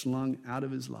just slung out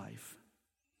of his life.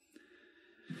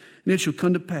 And it shall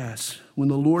come to pass, when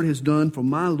the Lord has done for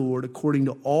my Lord according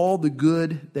to all the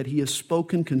good that he has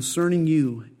spoken concerning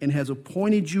you, and has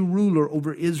appointed you ruler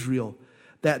over Israel,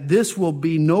 that this will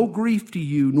be no grief to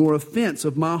you, nor offense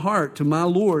of my heart to my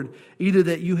Lord, either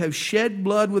that you have shed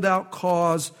blood without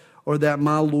cause, or that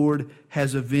my Lord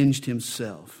has avenged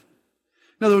himself.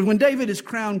 In other words, when David is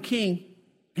crowned king,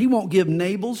 he won't give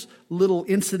Nabal's little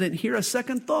incident here a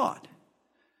second thought.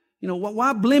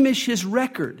 Why blemish his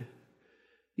record,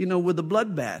 with a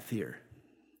bloodbath here?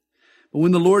 But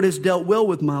when the Lord has dealt well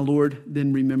with my Lord,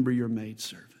 then remember your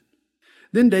maidservant.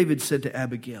 Then David said to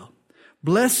Abigail,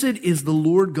 Blessed is the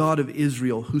Lord God of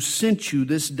Israel, who sent you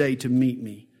this day to meet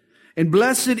me. And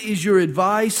blessed is your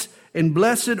advice, and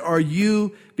blessed are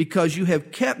you, because you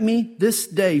have kept me this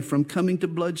day from coming to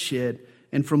bloodshed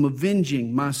and from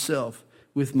avenging myself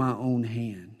with my own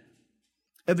hand.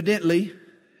 Evidently,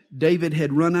 David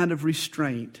had run out of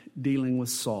restraint dealing with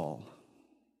Saul.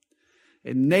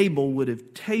 And Nabal would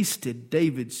have tasted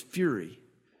David's fury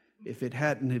if it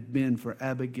hadn't have been for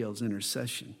Abigail's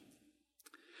intercession.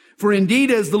 For indeed,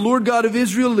 as the Lord God of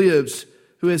Israel lives,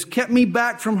 who has kept me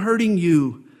back from hurting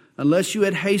you, unless you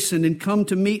had hastened and come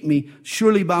to meet me,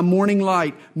 surely by morning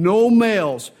light, no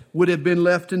males would have been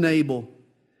left to Nabal.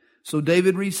 So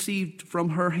David received from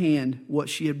her hand what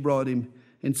she had brought him,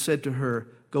 and said to her,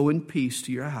 Go in peace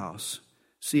to your house.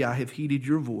 See, I have heeded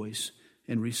your voice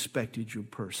and respected your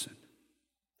person.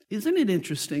 Isn't it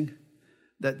interesting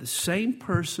that the same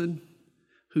person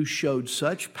who showed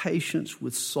such patience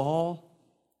with Saul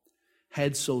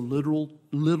had so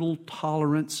little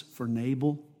tolerance for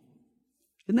Nabal?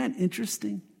 Isn't that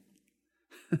interesting?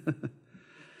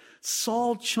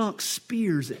 Saul chunks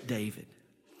spears at David.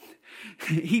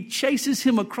 He chases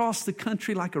him across the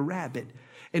country like a rabbit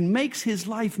and makes his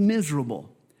life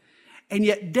miserable. And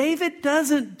yet David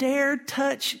doesn't dare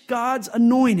touch God's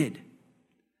anointed.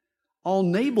 All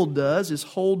Nabal does is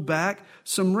hold back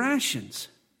some rations.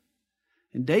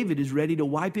 And David is ready to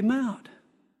wipe him out.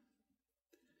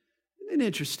 Isn't it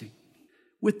interesting?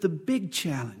 With the big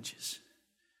challenges,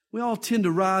 we all tend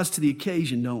to rise to the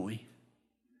occasion, don't we?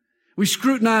 We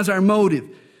scrutinize our motive.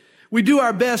 We do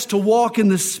our best to walk in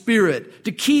the Spirit,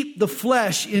 to keep the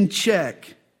flesh in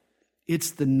check.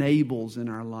 It's the Nabals in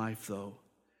our life, though,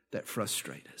 that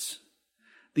frustrate us.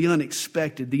 The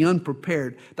unexpected, the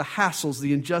unprepared, the hassles,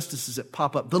 the injustices that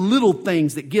pop up, the little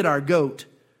things that get our goat.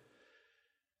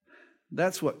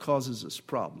 That's what causes us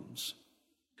problems.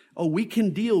 Oh, we can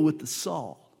deal with the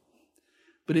Saul,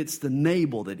 but it's the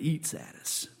Nabal that eats at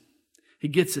us. He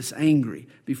gets us angry.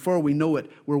 Before we know it,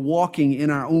 we're walking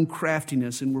in our own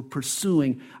craftiness and we're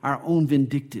pursuing our own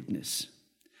vindictiveness.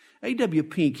 A.W.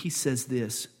 Pink, he says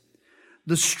this,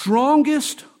 The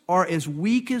strongest are as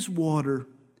weak as water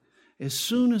as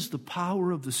soon as the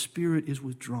power of the Spirit is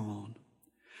withdrawn.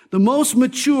 The most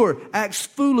mature acts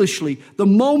foolishly the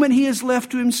moment he is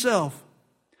left to himself.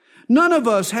 None of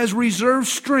us has reserved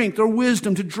strength or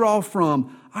wisdom to draw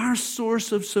from. Our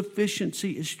source of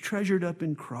sufficiency is treasured up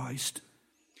in Christ.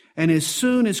 And as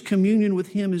soon as communion with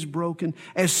Him is broken,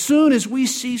 as soon as we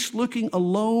cease looking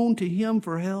alone to Him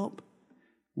for help,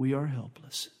 we are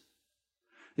helpless.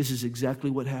 This is exactly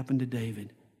what happened to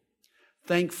David.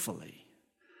 Thankfully,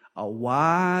 a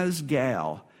wise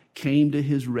gal came to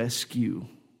his rescue,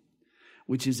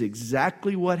 which is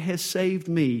exactly what has saved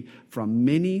me from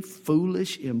many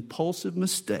foolish, impulsive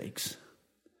mistakes.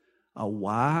 A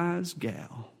wise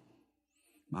gal,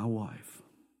 my wife.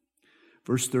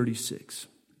 Verse 36.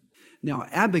 Now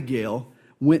Abigail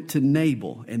went to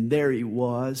Nabal, and there he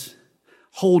was,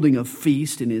 holding a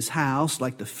feast in his house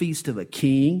like the feast of a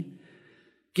king,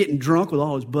 getting drunk with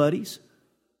all his buddies.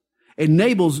 And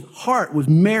Nabal's heart was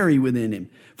merry within him,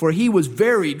 for he was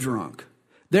very drunk.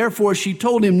 Therefore she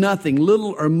told him nothing,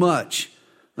 little or much,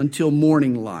 until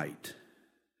morning light.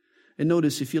 And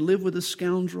notice, if you live with a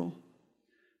scoundrel,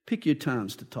 pick your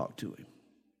times to talk to him.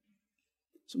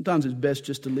 Sometimes it's best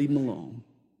just to leave him alone.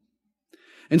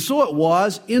 And so it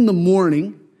was in the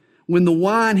morning, when the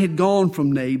wine had gone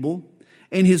from Nabal,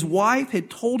 and his wife had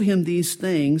told him these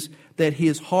things, that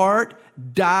his heart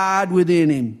died within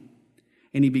him,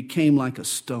 and he became like a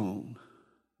stone.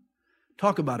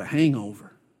 Talk about a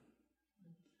hangover.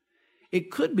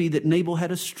 It could be that Nabal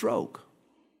had a stroke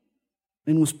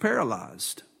and was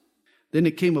paralyzed. Then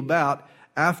it came about,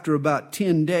 after about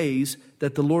 10 days,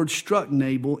 that the Lord struck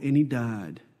Nabal and he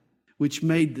died, which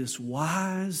made this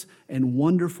wise and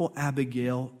wonderful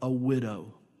Abigail a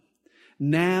widow,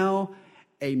 now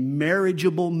a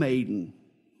marriageable maiden,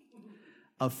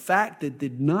 a fact that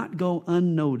did not go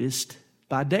unnoticed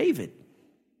by David.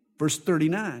 Verse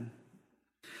 39.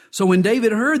 So when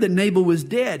David heard that Nabal was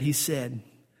dead, he said,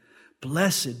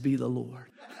 "Blessed be the Lord."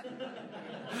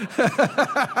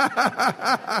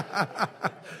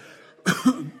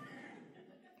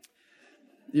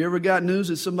 You ever got news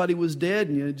that somebody was dead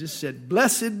and you just said,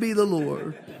 "Blessed be the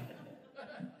Lord,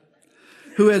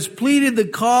 who has pleaded the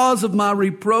cause of my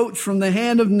reproach from the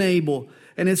hand of Nabal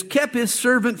and has kept his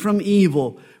servant from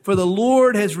evil. For the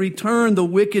Lord has returned the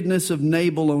wickedness of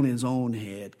Nabal on his own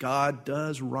head." God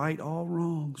does right all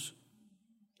wrongs.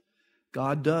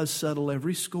 God does settle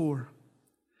every score.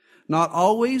 Not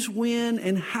always when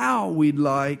and how we'd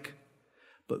like,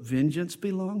 but vengeance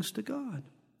belongs to God,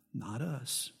 not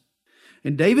us.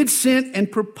 And David sent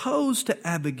and proposed to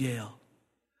Abigail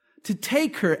to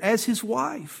take her as his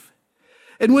wife.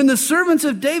 And when the servants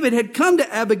of David had come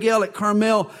to Abigail at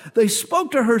Carmel, they spoke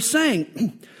to her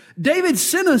saying, "David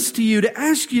sent us to you to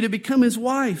ask you to become his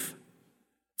wife."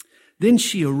 Then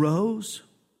she arose,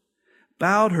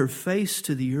 bowed her face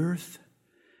to the earth,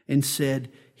 and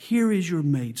said, "Here is your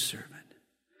maidservant,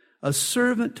 a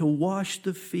servant to wash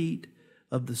the feet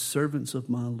of the servants of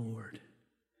my Lord."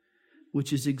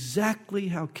 Which is exactly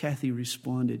how Kathy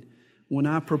responded when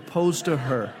I proposed to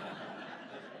her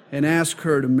and asked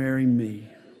her to marry me.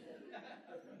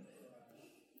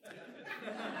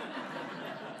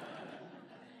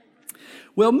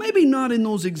 Well, maybe not in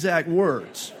those exact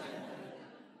words.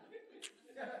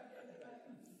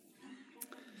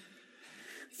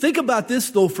 Think about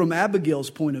this, though, from Abigail's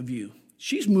point of view.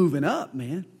 She's moving up,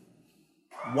 man.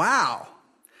 Wow.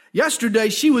 Yesterday,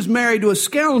 she was married to a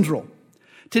scoundrel.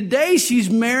 Today, she's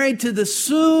married to the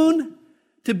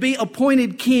soon-to-be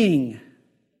appointed king.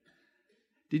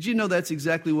 Did you know that's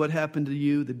exactly what happened to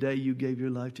you the day you gave your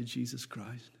life to Jesus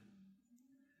Christ?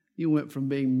 You went from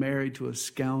being married to a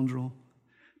scoundrel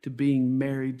to being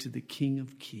married to the King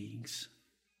of Kings.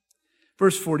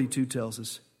 Verse 42 tells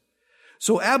us,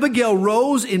 "So Abigail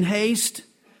rose in haste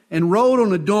and rode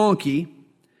on a donkey,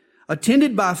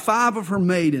 attended by 5 of her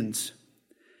maidens.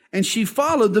 And she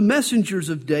followed the messengers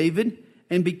of David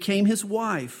and became his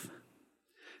wife."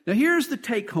 Now here's the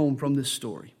take home from this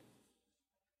story.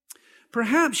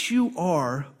 Perhaps you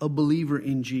are a believer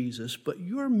in Jesus, but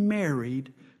you're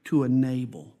married to a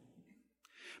Nabal.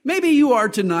 Maybe you are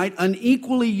tonight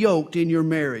unequally yoked in your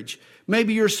marriage.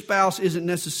 Maybe your spouse isn't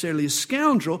necessarily a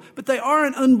scoundrel, but they are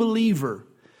an unbeliever.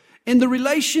 And the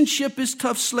relationship is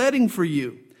tough sledding for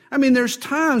you. I mean, there's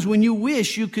times when you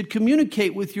wish you could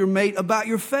communicate with your mate about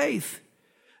your faith,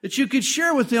 that you could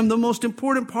share with them the most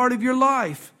important part of your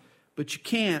life, but you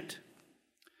can't.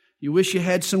 You wish you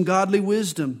had some godly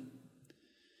wisdom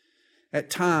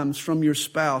at times from your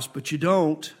spouse, but you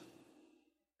don't.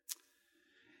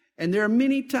 And there are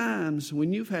many times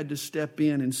when you've had to step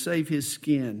in and save his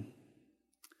skin.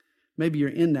 Maybe you're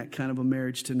in that kind of a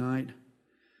marriage tonight.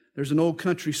 There's an old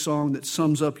country song that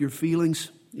sums up your feelings.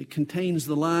 It contains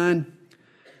the line,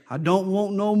 "I don't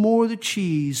want no more of the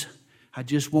cheese. I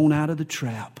just want out of the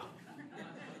trap."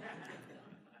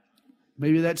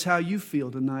 Maybe that's how you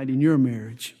feel tonight in your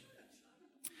marriage.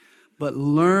 But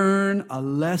learn a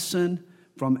lesson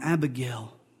from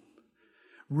Abigail.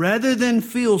 Rather than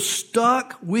feel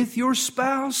stuck with your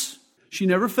spouse, she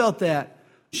never felt that.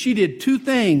 She did two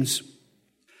things.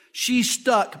 She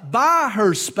stuck by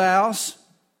her spouse,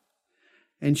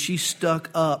 and she stuck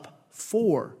up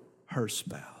for her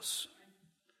spouse.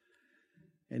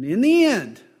 And in the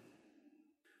end,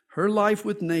 her life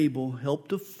with Nabal helped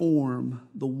to form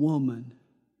the woman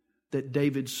that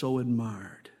David so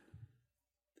admired.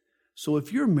 So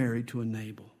if you're married to a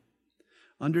Nabal,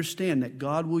 understand that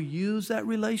God will use that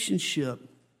relationship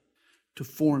to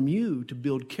form you, to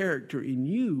build character in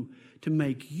you, to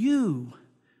make you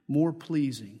more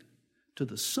pleasing to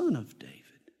the Son of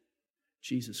David,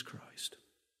 Jesus Christ.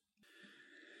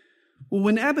 Well,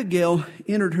 when Abigail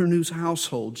entered her new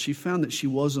household, she found that she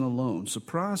wasn't alone.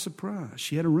 Surprise, surprise.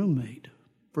 She had a roommate.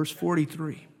 Verse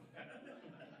 43.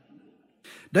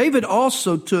 David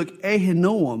also took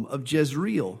Ahinoam of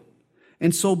Jezreel,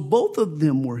 and so both of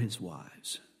them were his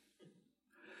wives.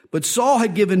 But Saul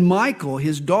had given Michal,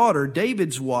 his daughter,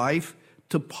 David's wife,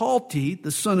 to Palti,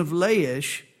 the son of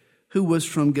Laish, who was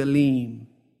from Galim.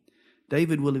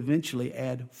 David will eventually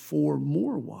add 4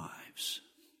 more wives.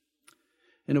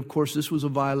 And of course, this was a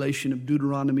violation of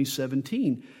Deuteronomy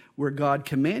 17, where God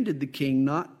commanded the king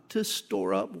not to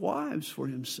store up wives for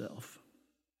himself.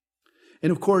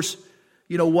 And of course,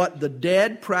 you know what the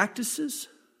dad practices?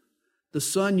 The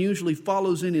son usually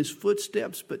follows in his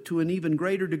footsteps, but to an even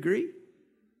greater degree.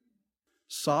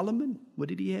 Solomon, what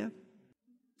did he have?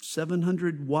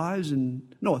 1,000 wives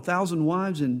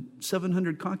and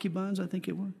 700 concubines, I think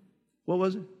it was. What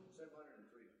was it?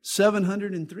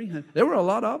 700 and 300. There were a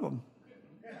lot of them.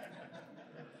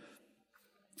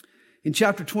 In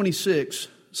chapter 26,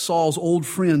 Saul's old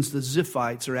friends, the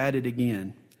Ziphites, are at it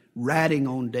again, ratting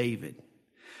on David.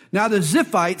 Now the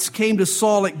Ziphites came to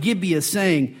Saul at Gibeah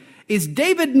saying, "Is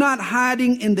David not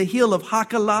hiding in the hill of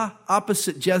Hachilah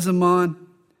opposite Jezimon?"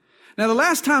 Now the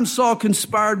last time Saul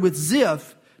conspired with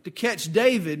Ziph to catch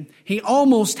David, he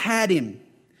almost had him.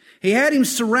 He had him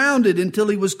surrounded until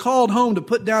he was called home to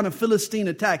put down a Philistine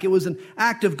attack. It was an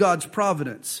act of God's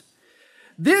providence.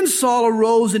 Then Saul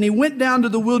arose and he went down to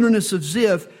the wilderness of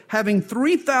Ziph, having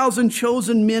 3,000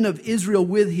 chosen men of Israel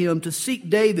with him to seek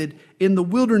David in the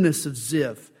wilderness of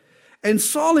Ziph. And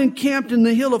Saul encamped in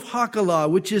the hill of Hachilah,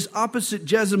 which is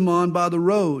opposite Jezimon by the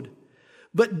road.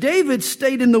 But David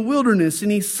stayed in the wilderness,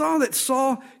 and he saw that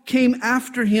Saul came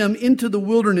after him into the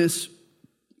wilderness.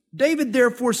 David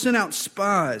therefore sent out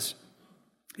spies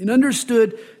and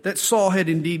understood that Saul had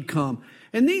indeed come.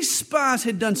 And these spies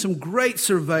had done some great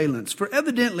surveillance, for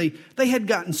evidently they had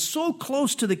gotten so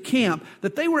close to the camp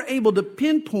that they were able to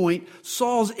pinpoint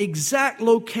Saul's exact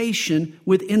location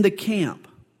within the camp.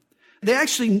 They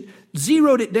actually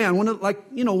zeroed it down, one of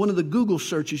the Google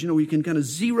searches, where you can kind of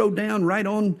zero down right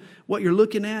on what you're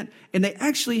looking at. And they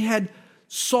actually had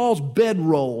Saul's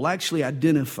bedroll actually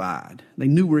identified. They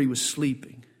knew where he was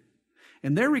sleeping.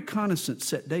 And their reconnaissance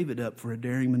set David up for a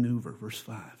daring maneuver, verse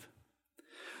 5.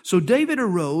 So David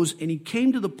arose and he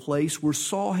came to the place where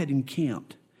Saul had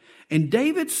encamped. And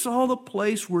David saw the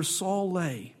place where Saul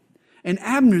lay, and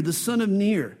Abner, the son of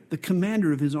Ner, the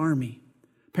commander of his army.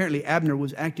 Apparently Abner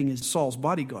was acting as Saul's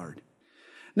bodyguard.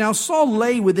 Now Saul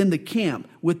lay within the camp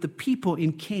with the people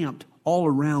encamped all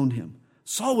around him.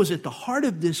 Saul was at the heart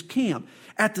of this camp,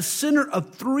 at the center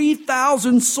of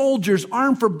 3,000 soldiers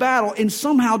armed for battle, and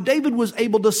somehow David was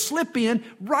able to slip in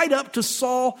right up to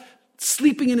Saul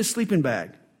sleeping in his sleeping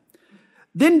bag.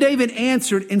 Then David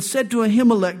answered and said to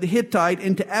Ahimelech the Hittite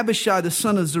and to Abishai the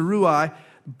son of Zeruiah,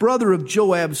 brother of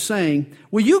Joab, saying,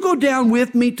 "Will you go down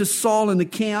with me to Saul in the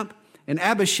camp?" And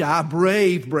Abishai,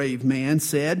 brave man,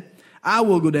 said, "I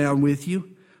will go down with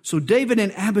you." So David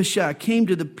and Abishai came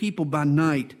to the people by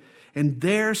night, and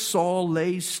there Saul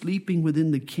lay sleeping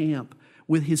within the camp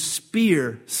with his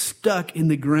spear stuck in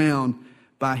the ground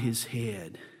by his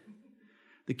head.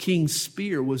 The king's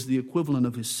spear was the equivalent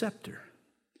of his scepter.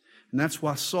 And that's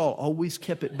why Saul always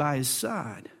kept it by his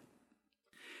side.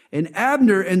 And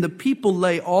Abner and the people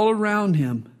lay all around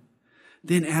him.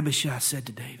 Then Abishai said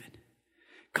to David,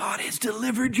 "God has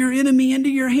delivered your enemy into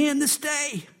your hand this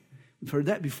day." We've heard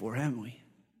that before, haven't we?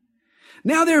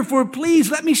 "Now therefore,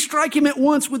 please let me strike him at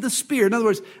once with the spear." In other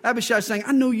words, Abishai is saying,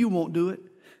 "I know you won't do it.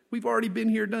 We've already been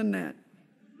here, done that.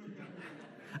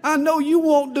 I know you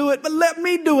won't do it, but let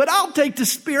me do it. I'll take the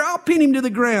spear. I'll pin him to the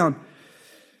ground.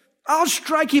 I'll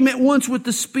strike him at once with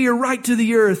the spear right to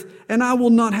the earth, and I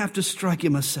will not have to strike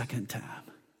him a second time.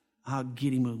 I'll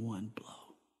get him with one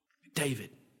blow." David,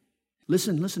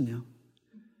 listen now.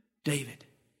 David,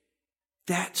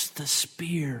 that's the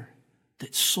spear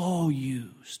that Saul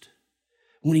used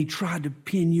when he tried to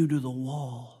pin you to the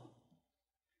wall.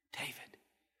 David,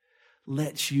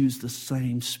 let's use the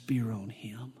same spear on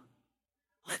him.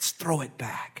 Let's throw it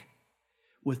back.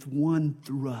 With one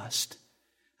thrust,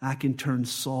 I can turn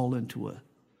Saul into a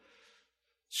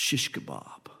shish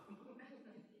kebab,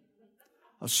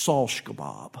 a salsh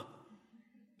kebab.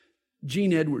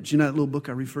 Gene Edwards, you know that little book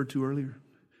I referred to earlier?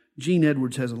 Gene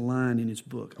Edwards has a line in his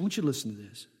book. I want you to listen to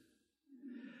this.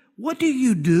 What do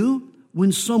you do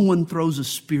when someone throws a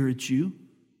spear at you?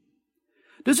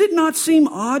 Does it not seem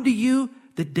odd to you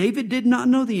that David did not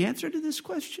know the answer to this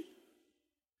question?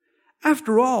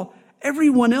 After all,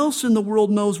 everyone else in the world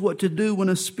knows what to do when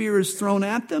a spear is thrown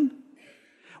at them.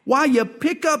 Why, you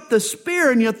pick up the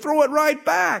spear and you throw it right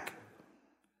back.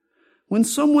 When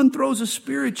someone throws a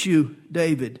spear at you,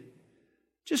 David,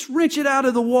 just wrench it out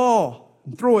of the wall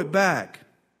and throw it back.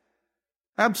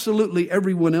 Absolutely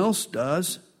everyone else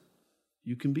does.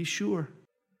 You can be sure.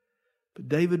 But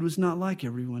David was not like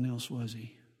everyone else, was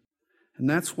he? And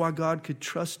that's why God could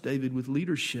trust David with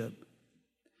leadership.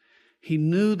 He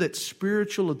knew that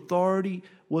spiritual authority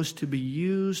was to be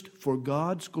used for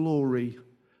God's glory,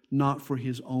 not for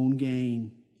his own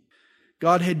gain.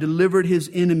 God had delivered his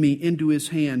enemy into his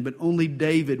hand, but only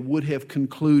David would have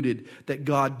concluded that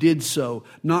God did so,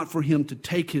 not for him to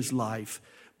take his life,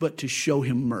 but to show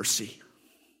him mercy.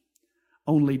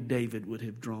 Only David would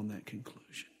have drawn that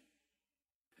conclusion.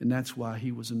 And that's why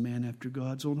he was a man after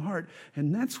God's own heart.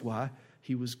 And that's why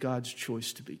he was God's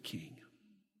choice to be king.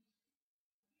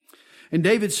 And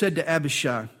David said to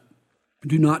Abishai,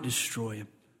 do not destroy him.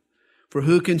 For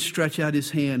who can stretch out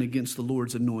his hand against the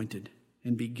Lord's anointed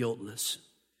and be guiltless?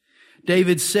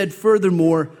 David said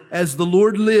furthermore, as the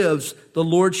Lord lives, the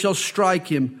Lord shall strike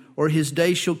him, or his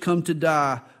day shall come to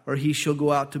die, or he shall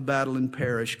go out to battle and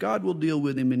perish. God will deal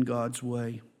with him in God's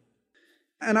way.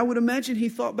 And I would imagine he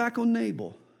thought back on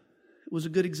Nabal. It was a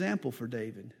good example for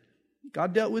David.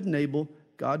 God dealt with Nabal.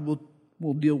 God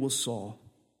will deal with Saul.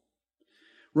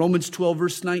 Romans 12,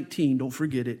 verse 19, don't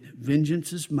forget it.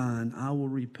 Vengeance is mine, I will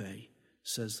repay,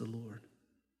 says the Lord.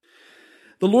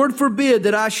 The Lord forbid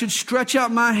that I should stretch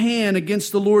out my hand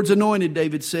against the Lord's anointed,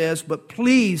 David says, but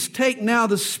please take now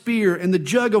the spear and the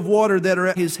jug of water that are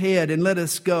at his head and let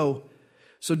us go.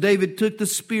 So David took the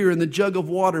spear and the jug of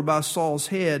water by Saul's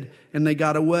head, and they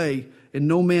got away, and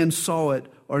no man saw it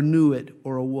or knew it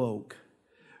or awoke.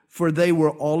 For they were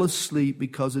all asleep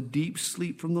because a deep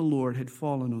sleep from the Lord had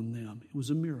fallen on them. It was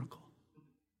a miracle.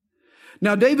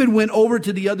 Now David went over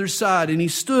to the other side, and he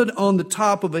stood on the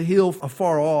top of a hill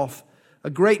afar off, a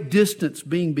great distance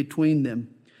being between them.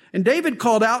 And David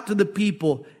called out to the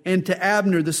people and to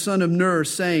Abner, the son of Ner,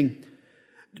 saying,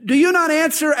 do you not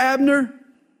answer, Abner?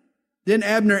 Then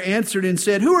Abner answered and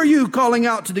said, who are you calling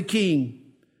out to the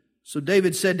king? So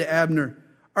David said to Abner,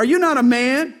 are you not a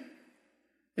man?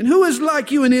 And who is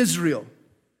like you in Israel?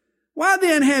 Why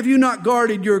then have you not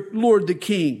guarded your Lord the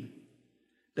king?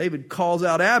 David calls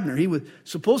out Abner. He was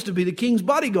supposed to be the king's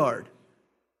bodyguard.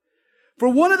 For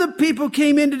one of the people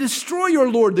came in to destroy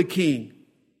your Lord the king.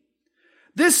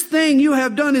 This thing you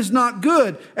have done is not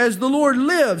good. As the Lord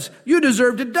lives, you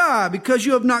deserve to die because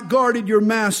you have not guarded your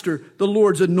master, the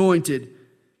Lord's anointed.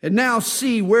 And now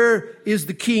see, where is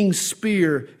the king's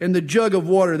spear and the jug of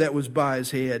water that was by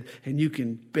his head? And you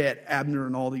can bet Abner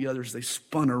and all the others, they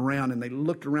spun around and they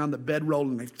looked around the bedroll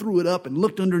and they threw it up and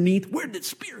looked underneath. Where'd the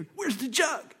spear? Where's the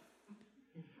jug?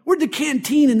 Where'd the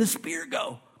canteen and the spear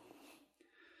go?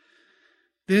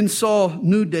 Then Saul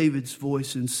knew David's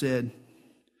voice and said,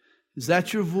 is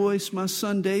that your voice, my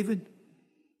son David?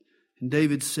 And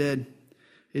David said,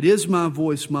 it is my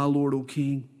voice, my Lord, O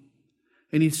king.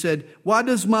 And he said, why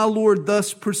does my Lord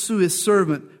thus pursue his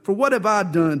servant? For what have I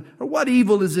done? Or what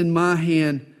evil is in my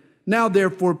hand? Now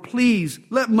therefore, please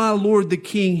let my Lord the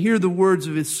king hear the words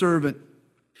of his servant.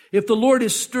 If the Lord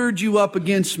has stirred you up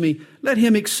against me, let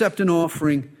him accept an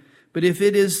offering. But if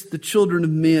it is the children of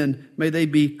men, may they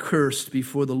be cursed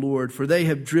before the Lord. For they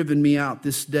have driven me out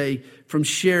this day from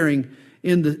sharing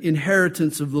in the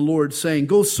inheritance of the Lord, saying,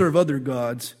 go serve other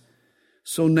gods.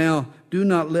 So now do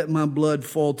not let my blood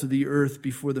fall to the earth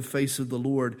before the face of the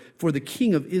Lord. For the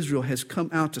king of Israel has come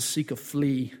out to seek a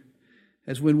flea,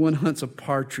 as when one hunts a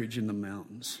partridge in the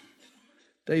mountains.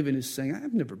 David is saying,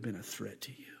 I've never been a threat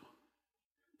to you.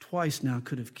 Twice now I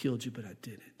could have killed you, but I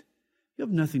didn't. You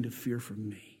have nothing to fear from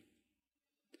me.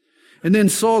 And then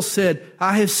Saul said,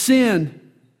 I have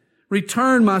sinned.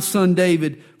 Return, my son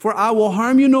David, for I will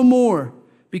harm you no more,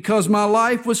 because my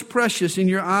life was precious in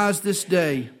your eyes this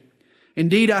day.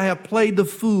 Indeed, I have played the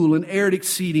fool and erred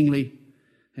exceedingly.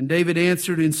 And David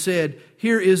answered and said,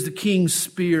 Here is the king's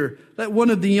spear. Let one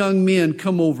of the young men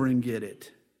come over and get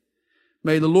it.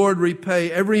 May the Lord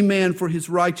repay every man for his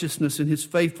righteousness and his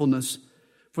faithfulness.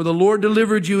 For the Lord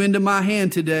delivered you into my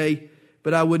hand today,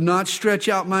 but I would not stretch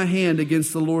out my hand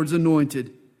against the Lord's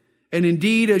anointed. And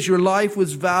indeed, as your life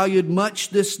was valued much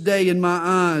this day in my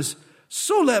eyes,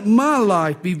 so let my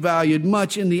life be valued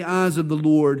much in the eyes of the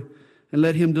Lord, and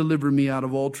let him deliver me out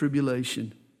of all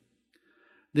tribulation.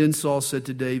 Then Saul said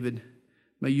to David,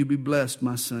 May you be blessed,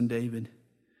 my son David.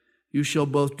 You shall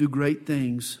both do great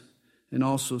things and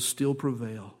also still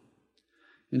prevail.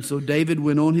 And so David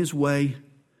went on his way,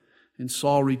 and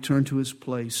Saul returned to his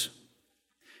place.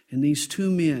 And these two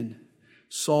men,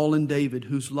 Saul and David,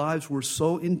 whose lives were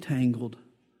so entangled,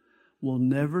 will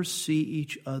never see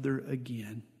each other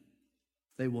again.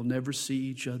 They will never see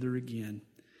each other again,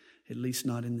 at least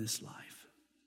not in this life.